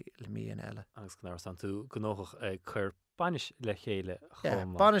ar le mí an eile. Agus go náras an tú gnóch chur banis le chéile.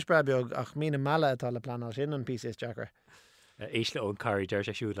 Banis brebeog ach mí na mala atá le planál sin an pieces Jacker. Éisle ón carí deir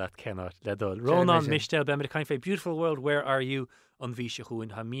sé siúd leat cenát le dul. Rónán mistel be caiin fé Beautiful World, Where Are You an bhí se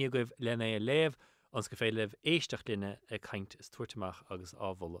chuin ha mí goibh lena a léh ans go fé leh éisteach linne a caiint is tuairteach agus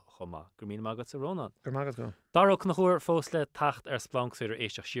ábhla chomá. Gur mí mágad sa Rónán. Gur mágad go. Darach na chuir fós le tacht ar splank suidir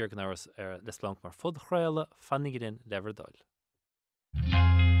éisteach siar gan áras ar le splank mar fud chréile fannig in lever dáil.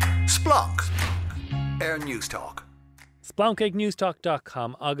 Splunk Air News Talk. Splunk ag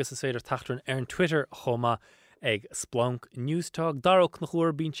newstalk.com agus is féidir tachtarn ar an Twitter chomá ag Splunk Newstalk. Darach na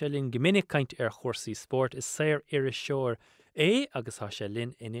chuir bín se linn gomininic caint ar chórsaí sport is séir ar is seoir agus há sé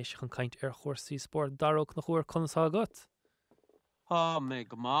linn inis chun caint ar chórsaí sport darach na chuir chunasá agat. mé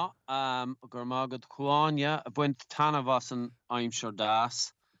go má gur mágad chuáine a buint tanna bhas an aimseir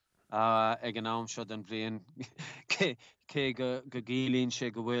das ag an aimseo den bblion cé go gílíonn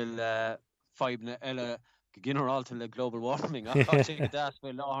sé go bhfuil feibne eile go generalta le global warming sé das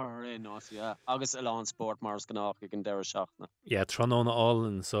bhfuil láthar in agus eile an sport mars gannach ag an deire seachna. Tróna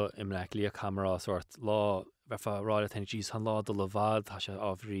álan so imle lí camera sort lá bheitfa ráile ten dís han lá do le bhd tá se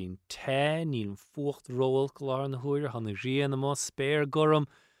ábhrín te níl fucht ról go lá na thuir han rian am spéir gom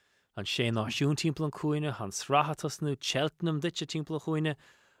an sé náisiún timppla an chuoine han srahatasnú Cheltenham ditse timppla chuoine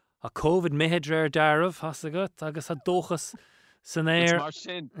a COVID méhéadréir darmh has agat agus a dóchas san éir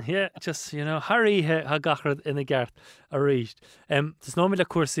just haíthe ha gachrad ina gceart a ríist. Tás nóid le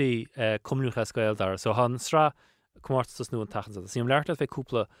cuasaí cumnúcha scoil dar so han sra cumartas nó an tachan sí am leart a bheith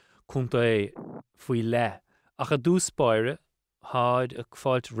cúpla cúnta é faoi le ach a dús spáire háid a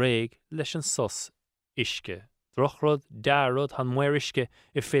fáilt réig leis an sos isce. Drochrod, darrod, han muiriske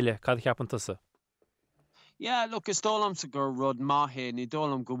I fille cad cheapantasa. Look, is dólam sa gur rud maithé, ní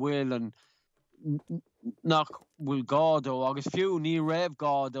dólam go bhfuil an nach bhfuil gádó, agus fiú ní raibh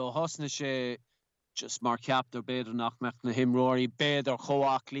gádó, hosna sé just mar ceaptar beidir nach meach na himróirí beidir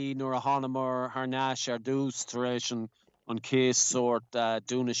choach lí nuair a hanamar ar náis ar dús taréis an cés sort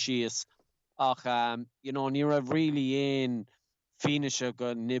dúna síos. Ach, ní raibh rilí éon fíneise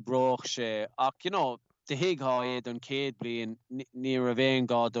go nibróch sé. Ach, de hiig há éiad an céad bliain ní raibh éon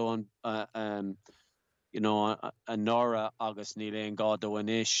gádó an nora agus níl éon gádó an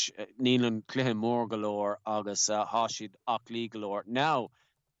isis, níl an cluiche mór golóir agus háisiad ach lí golóir. Now,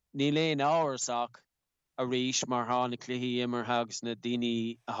 níl éon áras ach a ríis mar hána cluichí immer agus na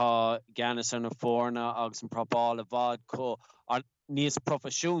daoine há ganas ar na fórna agus an propáil a bhd có níos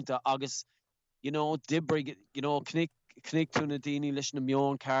profisiúnta agus dibrig cnic tú na daoine leis na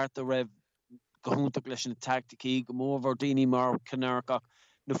meán ceart a raibh gohúntaach leis na tacticí go mór daoine mar canarcach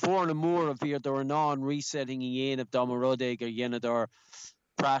na fórna mór a bhíar do an resetting I dhéanamh dá mar rud ag ar dhéanadar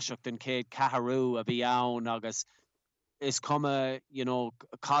freisach den céad ceathrú a bhí ann agus is cuma,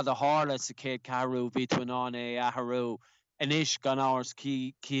 cad a hála sa céad ceathrú bhí tú an é athrú inis gan áras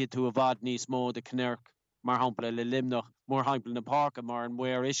cí tú a bhd níos mó de cnirc mar hampla le limnach mór hampla na parka mar an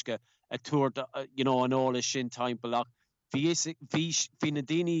muir isce a túirt an óla sin timppla ach hí na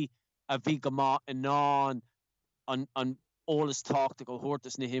daoine a bhí go má in ná an ólas táachta go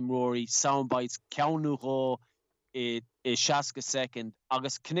thuirtas na himróirí soundbites ceannúá i 60 second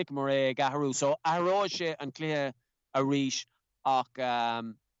agus cnic mar é gaharú so ará sé an clé a ríis ach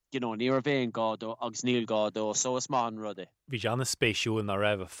ní a bhéon gádó agus níl gádó so is má an rudé. Bhí anna spéisiúil na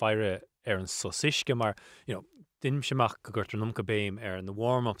raibh fire ar an sosisce mar duim semach go gurtar numca béim ar an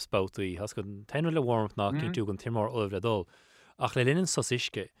warm-up spoutaí has go teanú le warm-up ná cinn tú an timór ulhredul ach le linn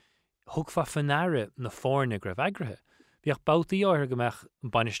sosisce thugfa fanare na fórne gribh agrathe. Bhíoh bautaí áir go meach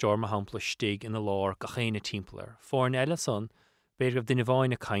an bainisteoir mar hampla stig in na lár go chéine timpplair. Fórne eile son beidir go duine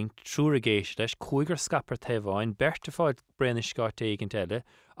bháin a caint trúr a géis leis cúigur scapar taobháin berta fáid breanna scarta an teile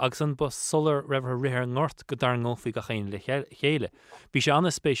agus an bus solar raibh rithar ngort go dar ngófaí go chéine le chéile. Bhí sé anna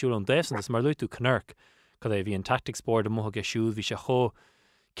spéisiúil an désantas mar luitú cnirc cad é bhí an tactics board a mutha siúd bhí sé cho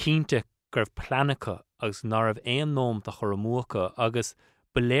cínte gurbh planacha agus ná raibh éon nóm de chur mócha agus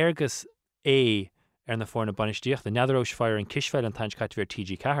beléirgus é ar na fórna banistíocht na neadarós fear an kisfeil an taint caiit bhíar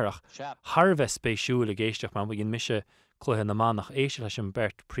TG Ceharach. Harbheith spéisiúil a géisteach man bhíon mise cluthe na mánach éisi leis an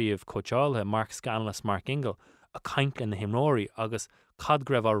bert príomh coachálathe Mark Scanless Mark Ingle a caiintlen na himróirí agus cad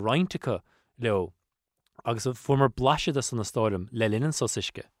greibh a roiintecha leo agus formar blaisiad san na stáidm le linn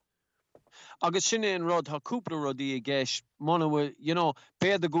sosisce. Agus sin an rud tá cúpla rudí a gceis mana bhfuil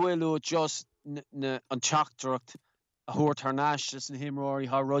béad a gohfuilú just an teachtracht a thuair tarnáis na himróirí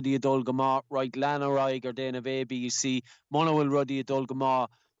há rudí a dul go má right leanaráig ar déanamh ABC mana bhfuil rudí a dul go má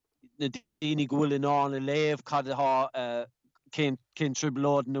na daoine gohfuil in an a léamh cad athá cin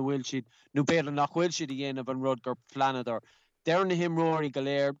triblád na bhfuil siad nó béad nach bhfuil siad a dhéanamh an rud gur planadar. Deir na himróirí go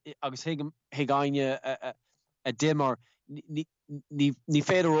léir agus hiagaine a dimar ní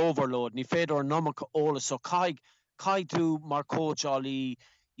féidir overload, ní féidir nómacha ólas so caiig tú mar coachálaí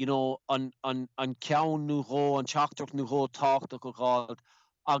an ceann nuó an teachtarach nuó táachta go gáil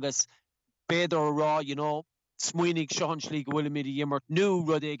agus béidir rá smuoinnig sean slí go bhfuil mí dhimmart nó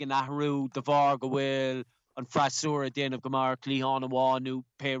rud ag an athrú de bhar go bhfuil an freisúr a déanamh go mar clíán amháin nó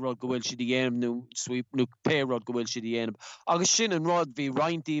péród go bhfuil si dhéanam nó péród go bhfuil si dhéanam. Agus sin an rud bhí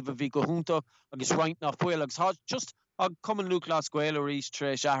rointíh a bhí go húntaach agus roint nach fuil agus just ag cuman luúlás goile ríéis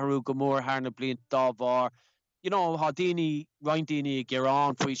treis athrú go mór thna blion dá bhar. Há daoine rointíine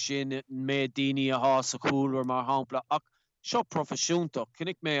gerán faoi sin mé daoine athá sa chúlhar mar hampla ach seo profisiúntaach.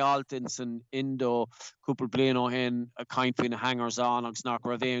 Cinnic mé altain san Indo cúpla blian ó hen a caiint faoin na hangars an agus nach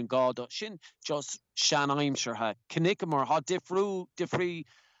ra bhéon gáda sin just sean aimseartha. Cinnic mar há difrií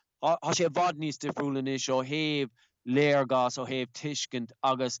há sé bhd níos difriúla is ó héamh léargas ó héamh tuiscint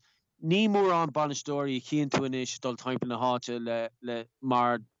agus ní mór an banistóirí chéan tú inis dul timppla na háte le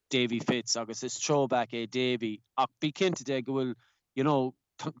mar Davy Fitz agus is throwback é Davy ach bí cinnte de go bhfuil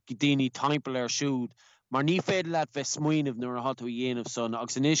daoine timppla ar siúd mar ní féidir leat bheith smuoinmh nuair a hatú dhéanamh son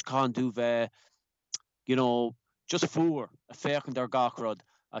agus inis cáin tú bheith just fuair a féchant ar gachrod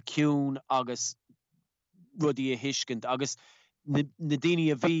a ciún agus rudí a hiiscint agus na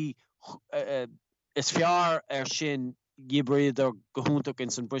daoine a bhí is fear ar sin gibréidir go húntaach in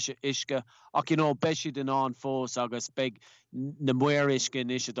san brise isce ach beisiad in an fós agus beag na muir isce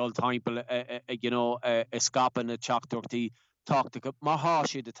is a dul timppla scapan na teachtarachtaí táachta mar há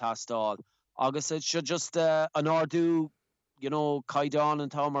siad a tastáil agus it se just an ardú caiidán an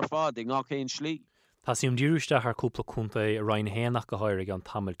tá mar fad ag ngach chéin slí. Tá síom díúiste th cúpla cúnta a rein héanach go háir an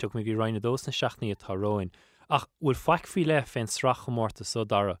tamil tuach mé go reinine dós na seaachnaí atá roin ach bhfuil feicfhí le féin srach go mórta so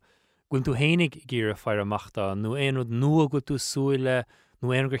dara. Gúil tú hénig gír a fear amachta nó éonrad nua go tú súile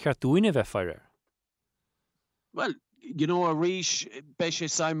nó éon gur cheart dúine bheith fear? Well, a ríis be sé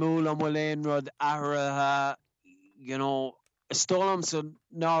saimúil an bhfuil éon rud ahrathe stólam san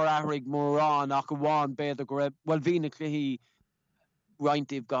ná ahraigh mórrán nach go bháin béad go raibh well bhí na cluichí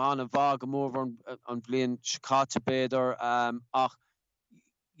rointíh go hána bhá go mór an blion sicáte béidir ach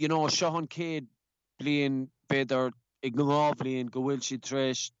seo an céad blion béidir ag ngá blion go bhfuil si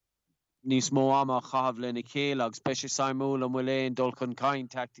treis níos mó ama chahabh lena chéile agus be sé saimúil an bhfuil éon dul chun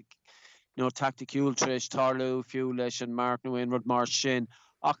caint tacticúil treis tarlú fiú leis an marc nó éon rud mar sin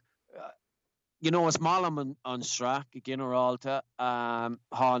ach is málam an srach i generalta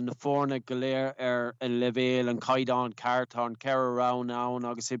há na fórna go léir ar a levéil an caiidán ceartá an ceir rán ann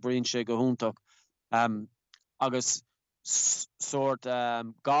agus I bríonn sé go húntaach agus sort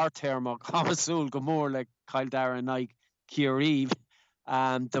gártéirmach chamasúil go mór le caildar an naig ciaríomh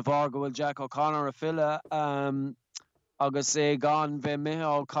de bhar go bhfuil Jack O'Connor a fille agus é gan bheith mithe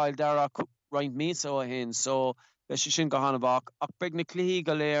ó Kyle Dara roiint míso a hen so be sin go hanabach ach beg na clí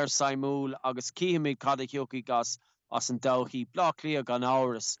go léir Saimúl agus cíimiid cad hiúci gas as an dahí blachlí a gan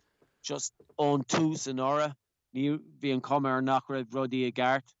áras just ón tús an ora ní bhí an comar nach raibh rudí a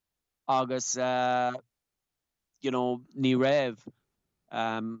gart agus ní raibh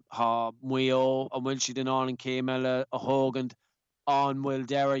ha muo an bhfuil si den an céime a hógant an bhfuil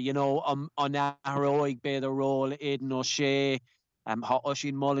deire an aróig beidir ról éan ó sé ha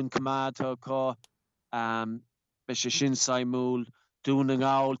sin mollin cumátá có be se sin Saimúl dún an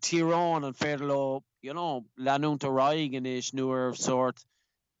gáil tíráin an féidir leanúnta raigin is nuair sort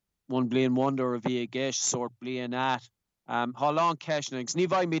one blian wonder a bhí a gceist sort blian at há lá ceisnagus ní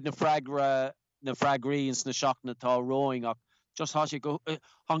bhaid míad na fragríns na seach natá roing ach just há sé go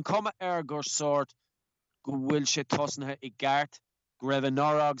an cuma gur sort go bhfuil sé tosnathe i gceart go raibh an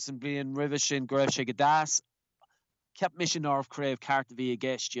náragus an blian rih sin go raibh sé go dáas ceap mission ámh craibh ceart a bhí a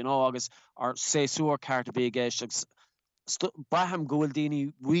gceist agus ar séúr ceart a bhí a gceist agus braham go bhfuil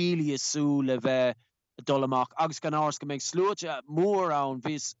daoine rilí is sú le bheith dul amach agus gan áras go méid slúte mór ann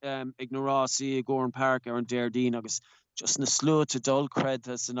bhís ignorásaí a Gordon Park ar an Déirdín agus just na slúte dul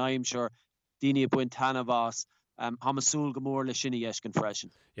creidtha san aimseir daoine a buin tanmhás hamasúl go mór le sinna dhéiscin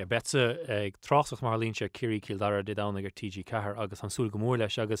freisin. Ja betsa ag trásach mar línse Cirí Kildare dé dána gur TG Cahar agus hansúl go mór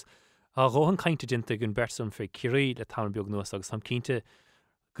leis agus a rohan cainte dinta gon bersan fé Cirí le tan beag nuas agus ham cínte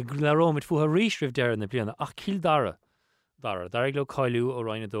go leróid fuha rísrih deir na bliana ach Kildare dar ag le caiú ó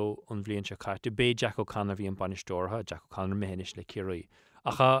roiinedó an bblion se caiite bé Jack O'Connor bhí an banistóirtha Jack O'Connor méhanis le Cirí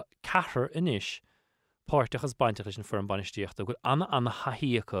acha cahar inis páirteachas bainte leis an fu an banistíocht go anna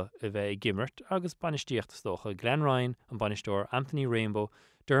haíocha a bheith gimmert agus banistíocht stocha Glenn Ryan an banistóir Anthony Rainbow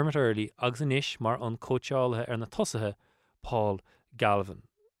Dermot Early agus inis mar an coachálathe ar na tosathe Paul Galvin.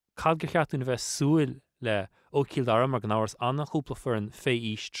 Cad go cheatún bheith súil le ó Kildare mar gan áras anna chúpla furin fé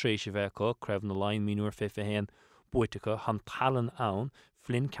ís trééis a bheith go creibh na lein míúir fé féhéin buitecha han talan ann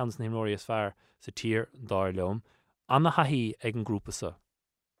Flynn ceans na himóí is fearr sa tír dáir leom anna haí ag an grúpa sa.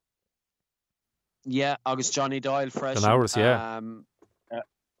 Yeah, agus Johnny Doyle fresh. An hours, yeah.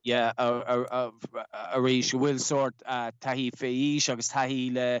 A rís bhfuil sort taí féís agus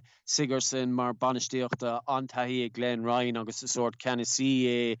taí le Sigerson mar banistíochta an taí Glenn Ryan agus sort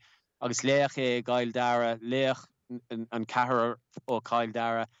Cannací agus léach Kyle Dara léach an cahar ó Kyle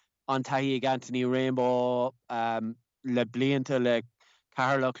Dara an taí Anthony Rainbow le blianta le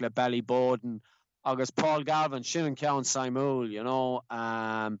Carlock le Ballyboden agus Paul Galvin sin an ceann Saimúl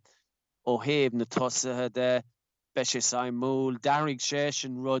ó héb na tosathe de be sé Saimúl darig sé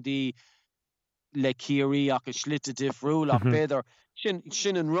sin rudí le Cirí ach a slite difriúil ach beidir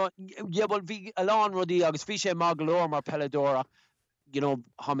sin an bhil bhí aláin rudí agus bhí sé magalóir mar peladóra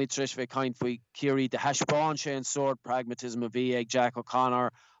hamid tris bheith caint faoi Cirí de heispáin sé an sort pragmatism a bhí ag Jack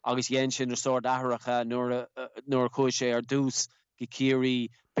O'Connor agus dhéon sin ar sort ahracha nuair chuir sé ar dús go Cirí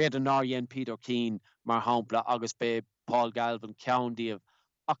beidir ná dhéon Peter Keane mar hampla agus be Paul Galvin ceanndíobh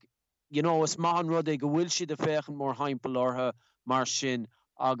is mahan rud go bhfuil siad a féchan mór haimpel ortha mar sin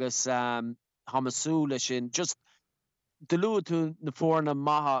agus hamasú lei sin just de luú tú na fórna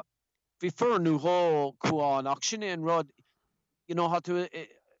maha bhí fur nó hó cuáin ach sin an rud ha tú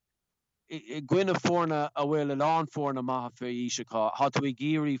i gcuine fórna a bhfuil a lán fórna maha fé íseá ha tú i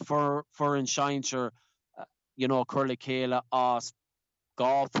géirí fur an seintir chur le chéile as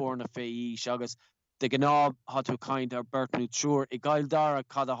gá fórna fé ís agus de gnáb ha tú kaint ar bertnú trúr i Kyle Dara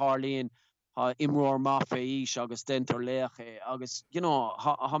cad a Harlíon ha imróir má fé ís agus dentar léach agus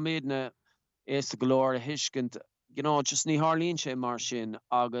ha méid na éiste golóir a hiiscint just ní Harlíonn sé mar sin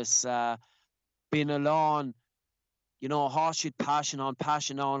agus bin a lán há siad passion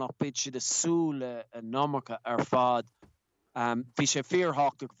an ach bid siad a súle a nómarcha ar fad bhí sé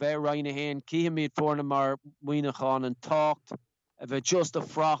fearhacht ag bheith roiine héin cíimiid fórna mar muoineáin an tácht a bheith just a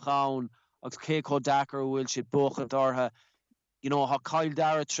frach ann agus céó dachar bhfuil si buchad ortha ha Kyle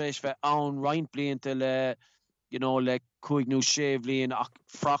Dara tréis bheith ann roint blianta le le chuig nó sé blion ach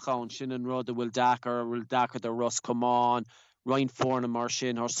frachán sin an rud a bhfuil dachar a Russ Cumán roint fórna mar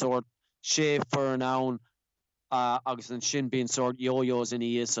sin ar sort sé fur an ann agus an sin bíon sort yo-yos in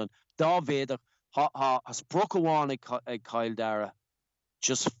íosan dá bhéidir has broc amháin ag Kyle Dara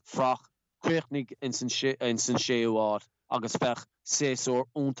just frach cruichnig in san séúád agus fech séúir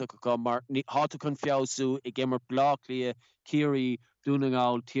únta go mar háta chun fiáú i gimar blachlí Cirí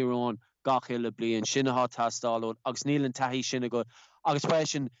dúnaáil tíráin gachéile blion sinna há tastáún agus níl an taihí sinna go agus fe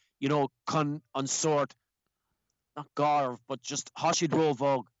sin chun an sort not garb but just há siad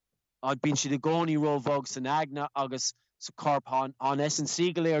róbhog bín siad a gcónaí róbhog san agna agus sa corp on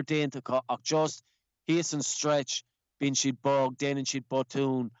S&C galéir déanta ach just híos an stretch bín siad bog déanaan siad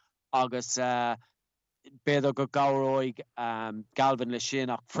botún agus beidir go gabhróig galban le sin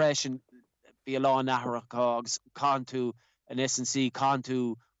ach freisin bí lá nachracha agus can tú an S&C can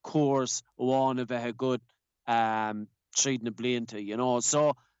tú cuas óháin a bheithe good tríd na blianta, you know.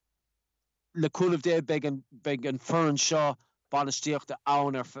 So le coolh dé beg an fern seo banistíocht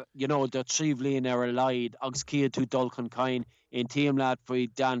ann you know, de trí bblion ar a leid agus ciad tú dulchan cain in tíam leat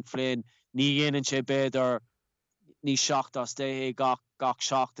faoi Dan Flynn ní dhéanann sé beidir ní seachtas dé gach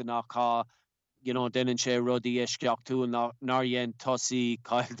seachtainach you know, déanann sé rudí isceach tú nar dhéann tosaí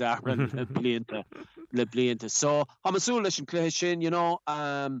Kyle Darren le blianta. So hamasú leis an cléis sin, you know,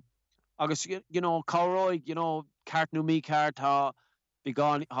 agus you know, cáróig, you know, cartnú mí cart tá bí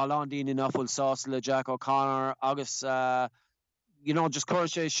gan Hollandín in awful sauce le Jack O'Connor agus you know, just chuir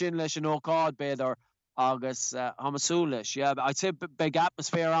sé sin leis an ócád beidir agus hamasú leis. Yeah, I'd say big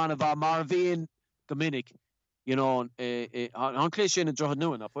atmosphere an a bheit mar bhíon gomininic, you know, an clé sin a drochad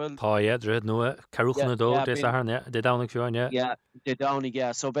nuan ach bhfuil Tá drochad nua carúchan dó dé saharne de dánig fiáin, yeah, de dánig,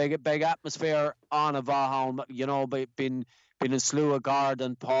 yeah. So big atmosphere an a bheit, you know, been in slú a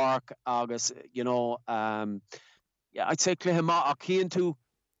Garden Park agus, you know, yeah, I'd say clé ma a cían tú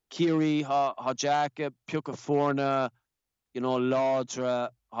Kiri ha Jack piúca fórna, you know, ládra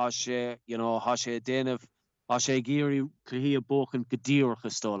ha sé, you know, ha sé déanamh ha sé géirí clúhí a bóchan go díorcha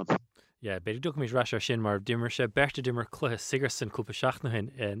stólam. Yeah, beidir dúcha mís ráis sin mar dimmer sé berta dimmer cluthe Sigerson cúpa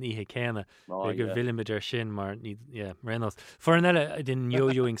seachnahin níthe céna gur bhiliimiidir sin mar ní rénos. For an eile den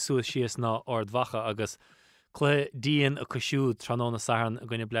yo-yoing suas sios ná ordhacha agus clé díon a cosisiúd tróna saran a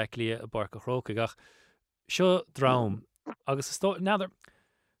gine ble lia a barca chróca gach seo drám agus náidir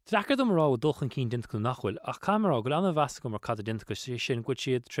Drachar dom rá dulchan cín dinta nachhfuil ach camerará go anna bheasa go mar cad a dinta sin go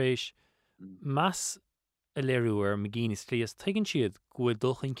siad tréis más a léirúir McGuinney slíos tuigann siad go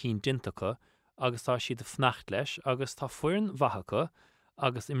dulchan cín dintacha agus tá siad a fnacht leis agus tá fuirin bhachacha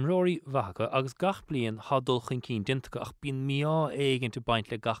agus imróí bhachacha agus gach blion há dulchan cín dintacha ach bíon míá éigen tú baint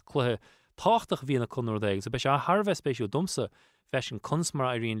le gach cluthe táchtach bhíonna chunúir déag, so be se a Harbheith spéisiú dumsa feis an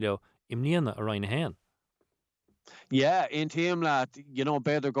cunsmar a ríon leo imníana a roiine héan. Yeah, in team lad, you know,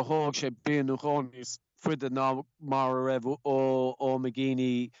 beidir go hóg sé bíonú chónís fuide ná mar a raibh ó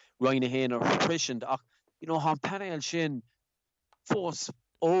McGuinney roiine héan ar frisiint ach, you know, han penéil sin fós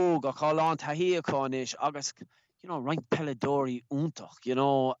óg a cháán taíáis agus, you know, rein peladóí úntach, you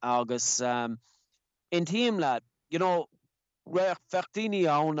know, agus in team lad, you know, réach fechttíine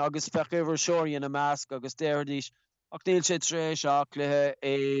ann agus fechihar seoirí in a measc agus déirdís ach níl sé tréis ach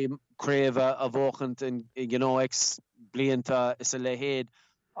lethe créimh a bhóchant in, you know, ex blianta is a lehéad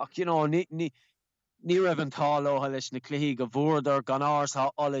ach, you know, ní raibh an tála leis na cluichí go bhórdar gan áras ha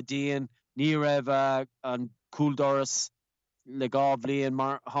alla díon ní raibh an cúldoras le gá bblion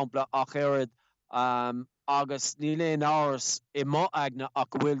mar hampla ach éad agus ní léon áras I má agna ach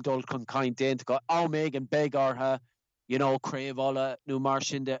bhfuil dul chun caint déanta go á méid an begartha, you know, créimhla nó mar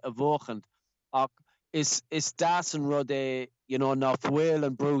sin de a bhóchant ach is das an rud you know, na fuil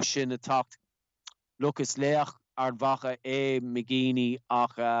an brú sin a tacht Lucas léach ar bhacha McGuinney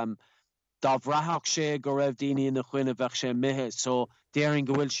ach dá bhrathach sé go raibh daoine na chuine bheith sé mithe, so déirn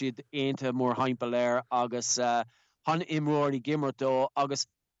go bhfuil siad aonanta mór haimpel air agus han imróirí gimmert dó agus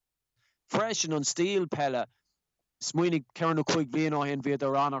freisin an stíl pelle smuoinnig cearnú chuig bhíon á hen bhíad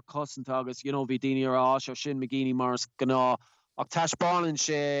ar anar cosanta agus, you know, bhí daoine ar ás ar sin McGuinney mars gná ach taispálann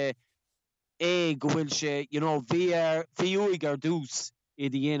sé go bhfuil sé, you know, bhí uig ar dús I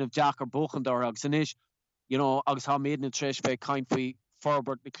dhéanamh Jack ar bóchandar agus inis, you know, agus há méad na treis bheith caint faoi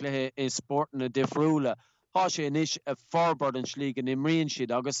forbert na cluiche is sportna difriúla. Há sé inis a forbert an slí an imríonn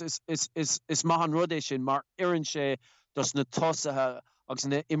siad agus is maithan rud é sin mar iann sé dus na tosathe agus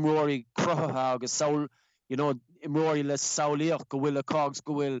na imróirí cruthathe agus saoil, you know, imróirí le saolaíoch go bhfuil a cogs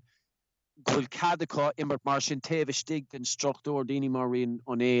go bhfuil cadachá immert mar sin taobh stig den struchtúr daoine mar rion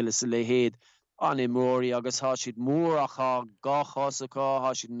an éil is a lehéad an imróirí agus há siad mórachá gáchosachá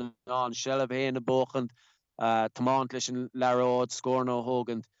há siad ná an sellh héana a bóchant tamáint leis an leróid scórna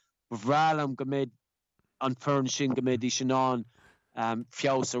hógant bhrealam go méid an fern sin go méid sin an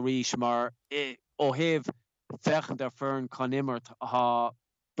fios a ríis mar ó héh fechant ar fern can immert há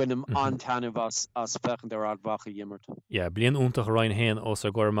bunim antanamh as fechant ar adhacha immert. Yeah, blion úntach a roiin héan os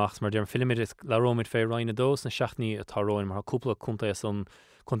ar gormacht mar dearm filmid is leróid fé roiine dós na seaachní a táróin mar cúpla cúnta son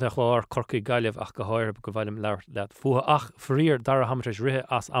chunta chláir corcaí gaiileh ach go háir go bhhailm leir le fuha ach farír dar a hamitris rithe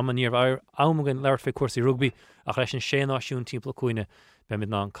as ammaníir bhair ámagan leir fé cuasaí rugby ach leis an sé náisiún timppla cuine be mid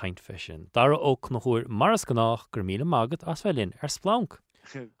ná caint fesin. Dar óg nach chuir maras gannách gur míle mágad as bhelinn ar splánk.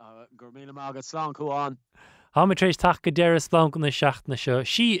 Gur míle mágad slán chuáin. Hámatrééis take go deireadh slán na seachtaina seo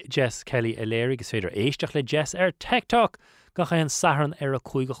si Jess Kelly a léir agus féidir éisteach le Jess TikTok go chéan saran ar a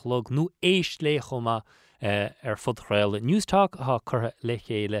chuigech log nó éist lé chuma ar fud chréil Newstalk a chutha le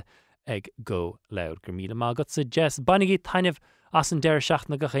chéile ag go leir gur míle mágad sa Jess banigí taineh as an deir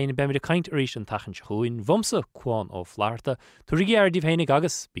seachna go chéine be mé a caint éis an tachan chuin bhumsa cuáin ó Florida tu rigéar díobh hénig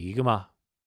agus bí go maith.